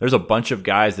 So there's a bunch of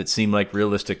guys that seem like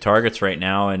realistic targets right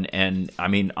now. And I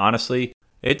mean, honestly,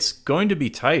 it's going to be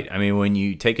tight. I mean, when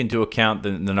you take into account the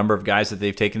number of guys that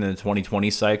they've taken in the 2020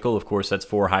 cycle, of course, that's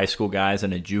 4 high school guys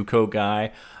and a JUCO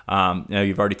guy. Now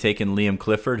you've already taken Liam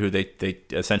Clifford, who they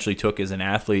essentially took as an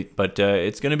athlete, but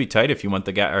it's going to be tight if you want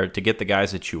the guy or to get the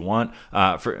guys that you want.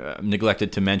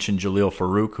 Neglected to mention Jalil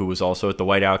Farouk, who was also at the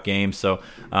whiteout game. So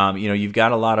you've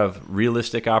got a lot of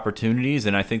realistic opportunities,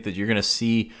 and I think that you're going to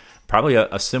see probably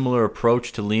a similar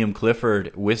approach to Liam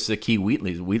Clifford with Zakee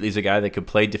Wheatley. Wheatley's a guy that could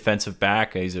play defensive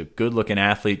back. He's a good-looking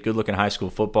athlete, good-looking high school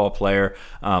football player.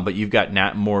 But you've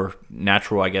got more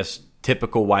natural, I guess,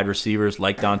 typical wide receivers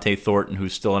like Dante Thornton,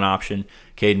 who's still an option.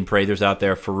 Caden Prather's out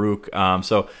there, Farouk.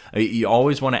 So you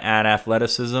always want to add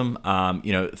athleticism.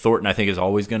 Thornton, I think, is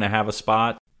always going to have a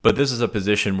spot. But this is a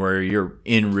position where you're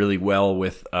in really well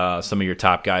with some of your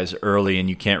top guys early, and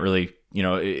you can't really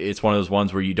it's one of those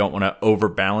ones where you don't want to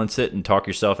overbalance it and talk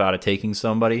yourself out of taking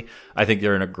somebody. I think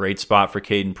they're in a great spot for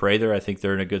Caden Prather. I think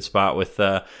they're in a good spot with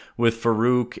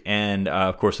Farouk, and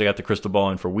of course they got the crystal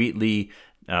ball in for Wheatley.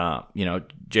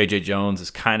 J.J. Jones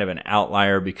is kind of an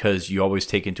outlier because you always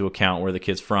take into account where the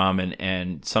kid's from,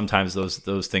 and sometimes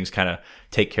those things kind of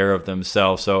take care of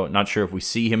themselves. So not sure if we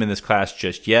see him in this class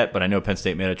just yet, but I know Penn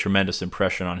State made a tremendous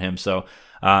impression on him. So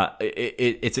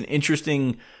it's an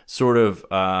interesting sort of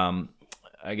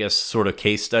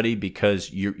case study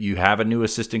because you have a new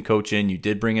assistant coach in. You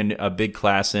did bring a big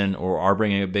class in, or are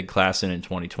bringing a big class in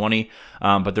 2020.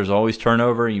 But there's always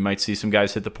turnover. You might see some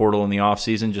guys hit the portal in the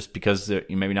offseason just because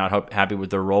you maybe not happy with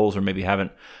their roles or maybe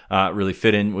haven't really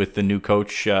fit in with the new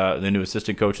coach, the new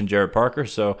assistant coach in Jared Parker.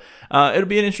 So it'll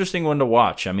be an interesting one to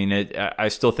watch. I mean, I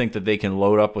still think that they can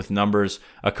load up with numbers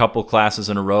a couple classes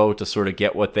in a row to sort of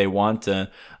get what they want.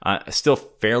 Still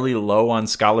fairly low on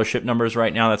scholarship numbers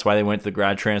right now. That's why they went the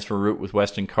grad transfer route with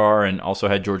Weston Carr and also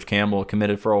had George Campbell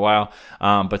committed for a while.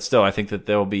 But still, I think that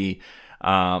they'll be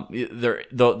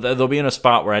in a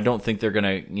spot where I don't think they're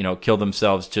going to kill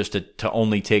themselves just to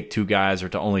only take 2 guys or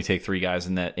to only take 3 guys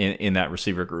in that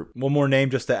receiver group. One more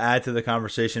name just to add to the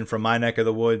conversation from my neck of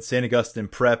the woods: St. Augustine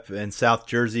Prep in South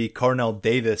Jersey. Carnell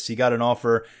Davis, he got an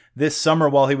offer this summer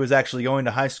while he was actually going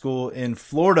to high school in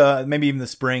Florida, maybe even the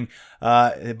spring.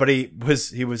 But he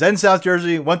was in South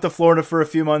Jersey, went to Florida for a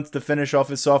few months to finish off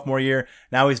his sophomore year.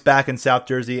 Now he's back in South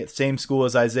Jersey at the same school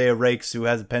as Isaiah Rakes, who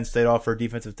has a Penn State offer,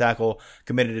 defensive tackle,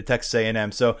 committed to Texas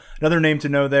A&M. So another name to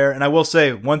know there. And I will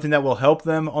say, one thing that will help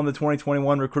them on the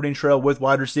 2021 recruiting trail with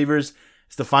wide receivers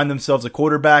is to find themselves a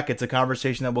quarterback. It's a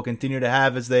conversation that we'll continue to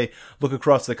have as they look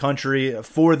across the country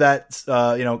for that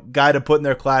guy to put in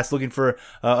their class, looking for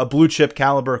a blue chip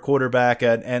caliber quarterback,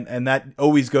 and that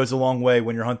always goes a long way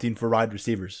when you're hunting for wide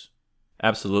receivers.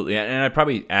 Absolutely, and I'd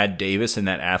probably add Davis in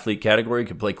that athlete category.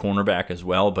 Could play cornerback as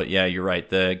well, but yeah, you're right.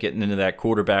 Getting into that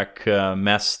quarterback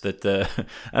mess that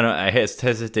I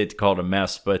hesitate to call it a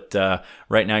mess, but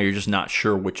right now you're just not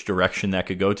sure which direction that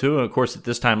could go to. And of course, at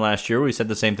this time last year, we said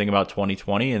the same thing about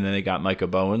 2020, and then they got Micah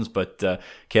Bowens, but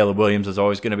Caleb Williams is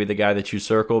always going to be the guy that you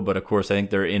circle. But of course, I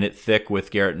think they're in it thick with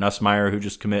Garrett Nussmeier, who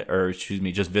just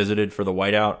visited for the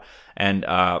whiteout. And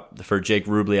for Jake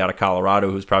Rubley out of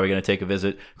Colorado, who's probably going to take a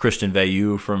visit. Christian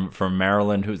Veilleux from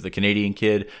Maryland, who's the Canadian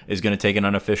kid, is going to take an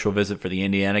unofficial visit for the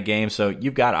Indiana game. So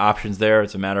you've got options there.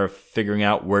 It's a matter of figuring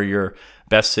out where you're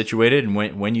best situated and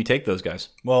when you take those guys.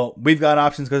 Well, we've got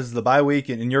options because it's the bye week,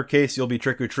 and in your case, you'll be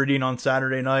trick-or-treating on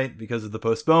Saturday night because of the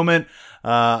postponement.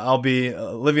 I'll be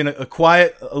living a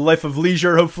quiet life of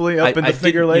leisure, hopefully, in the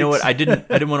Finger Lakes. You know what? I didn't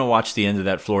want to watch the end of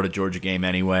that Florida-Georgia game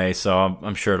anyway, so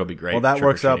I'm sure it'll be great. Well, that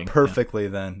works out perfectly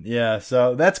then. Yeah,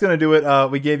 so that's going to do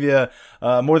it. We gave you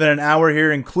more than an hour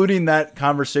here, including that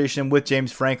conversation with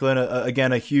James Franklin.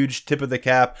 Again, a huge tip of the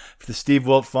cap for Steve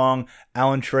Wiltfong,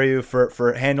 Alan Treyu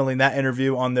for handling that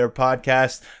interview on their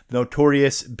podcast, the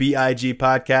notorious BIG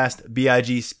podcast,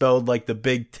 BIG spelled like the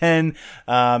Big Ten.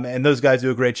 And those guys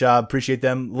do a great job. Appreciate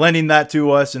them lending that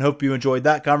to us, and hope you enjoyed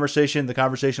that conversation, the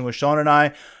conversation with Sean and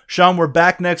I. Sean, we're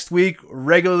back next week,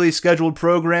 regularly scheduled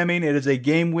programming. It is a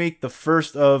game week, the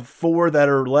first of 4 that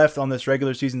are left on this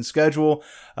regular season schedule.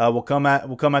 We'll come at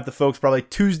the folks probably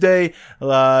Tuesday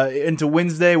into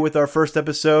Wednesday with our first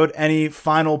episode. Any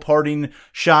final parting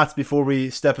shots before we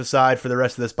step aside for the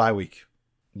rest of this bye week?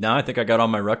 No, I think I got all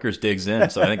my Rutgers digs in,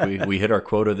 so I think we hit our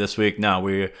quota this week. No,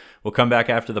 we'll come back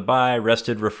after the bye,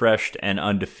 rested, refreshed, and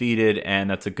undefeated, and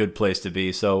that's a good place to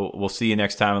be. So we'll see you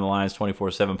next time on the Lions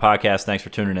 24/7 podcast. Thanks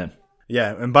for tuning in.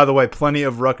 Yeah, and by the way, plenty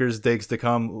of Rutgers digs to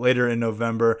come later in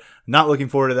November. Not looking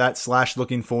forward to that,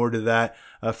 looking forward to that.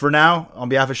 For now, on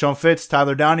behalf of Sean Fitz,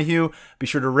 Tyler Donahue, be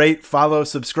sure to rate, follow,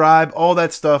 subscribe, all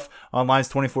that stuff on Lions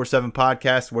 24/7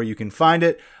 podcast where you can find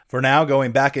it. For now,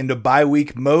 going back into bye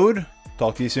week mode.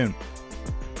 Talk to you soon.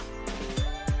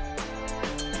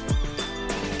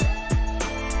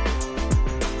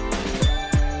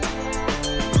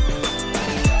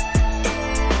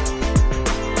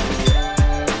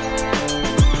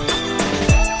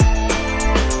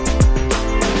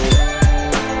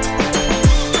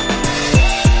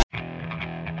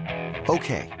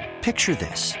 Okay, picture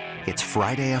this. It's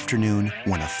Friday afternoon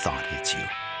when a thought hits you.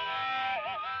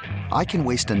 I can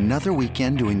waste another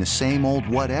weekend doing the same old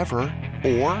whatever,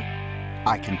 or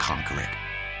I can conquer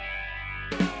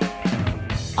it.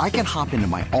 I can hop into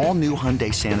my all-new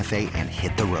Hyundai Santa Fe and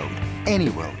hit the road. Any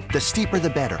road. The steeper, the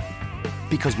better.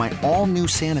 Because my all-new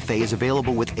Santa Fe is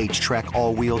available with H-Track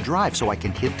all-wheel drive, so I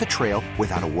can hit the trail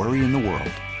without a worry in the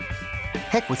world.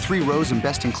 Heck, with 3 rows and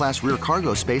best-in-class rear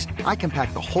cargo space, I can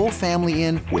pack the whole family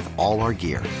in with all our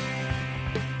gear.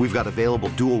 We've got available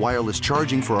dual wireless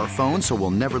charging for our phones, so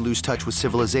we'll never lose touch with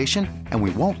civilization, and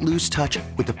we won't lose touch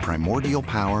with the primordial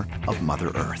power of Mother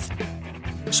Earth.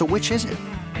 So which is it?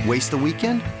 Waste the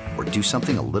weekend or do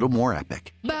something a little more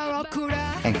epic?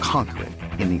 And conquer it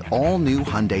in the all-new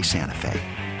Hyundai Santa Fe.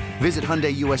 Visit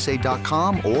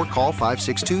HyundaiUSA.com or call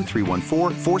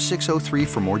 562-314-4603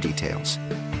 for more details.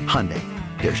 Hyundai,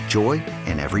 there's joy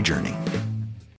in every journey.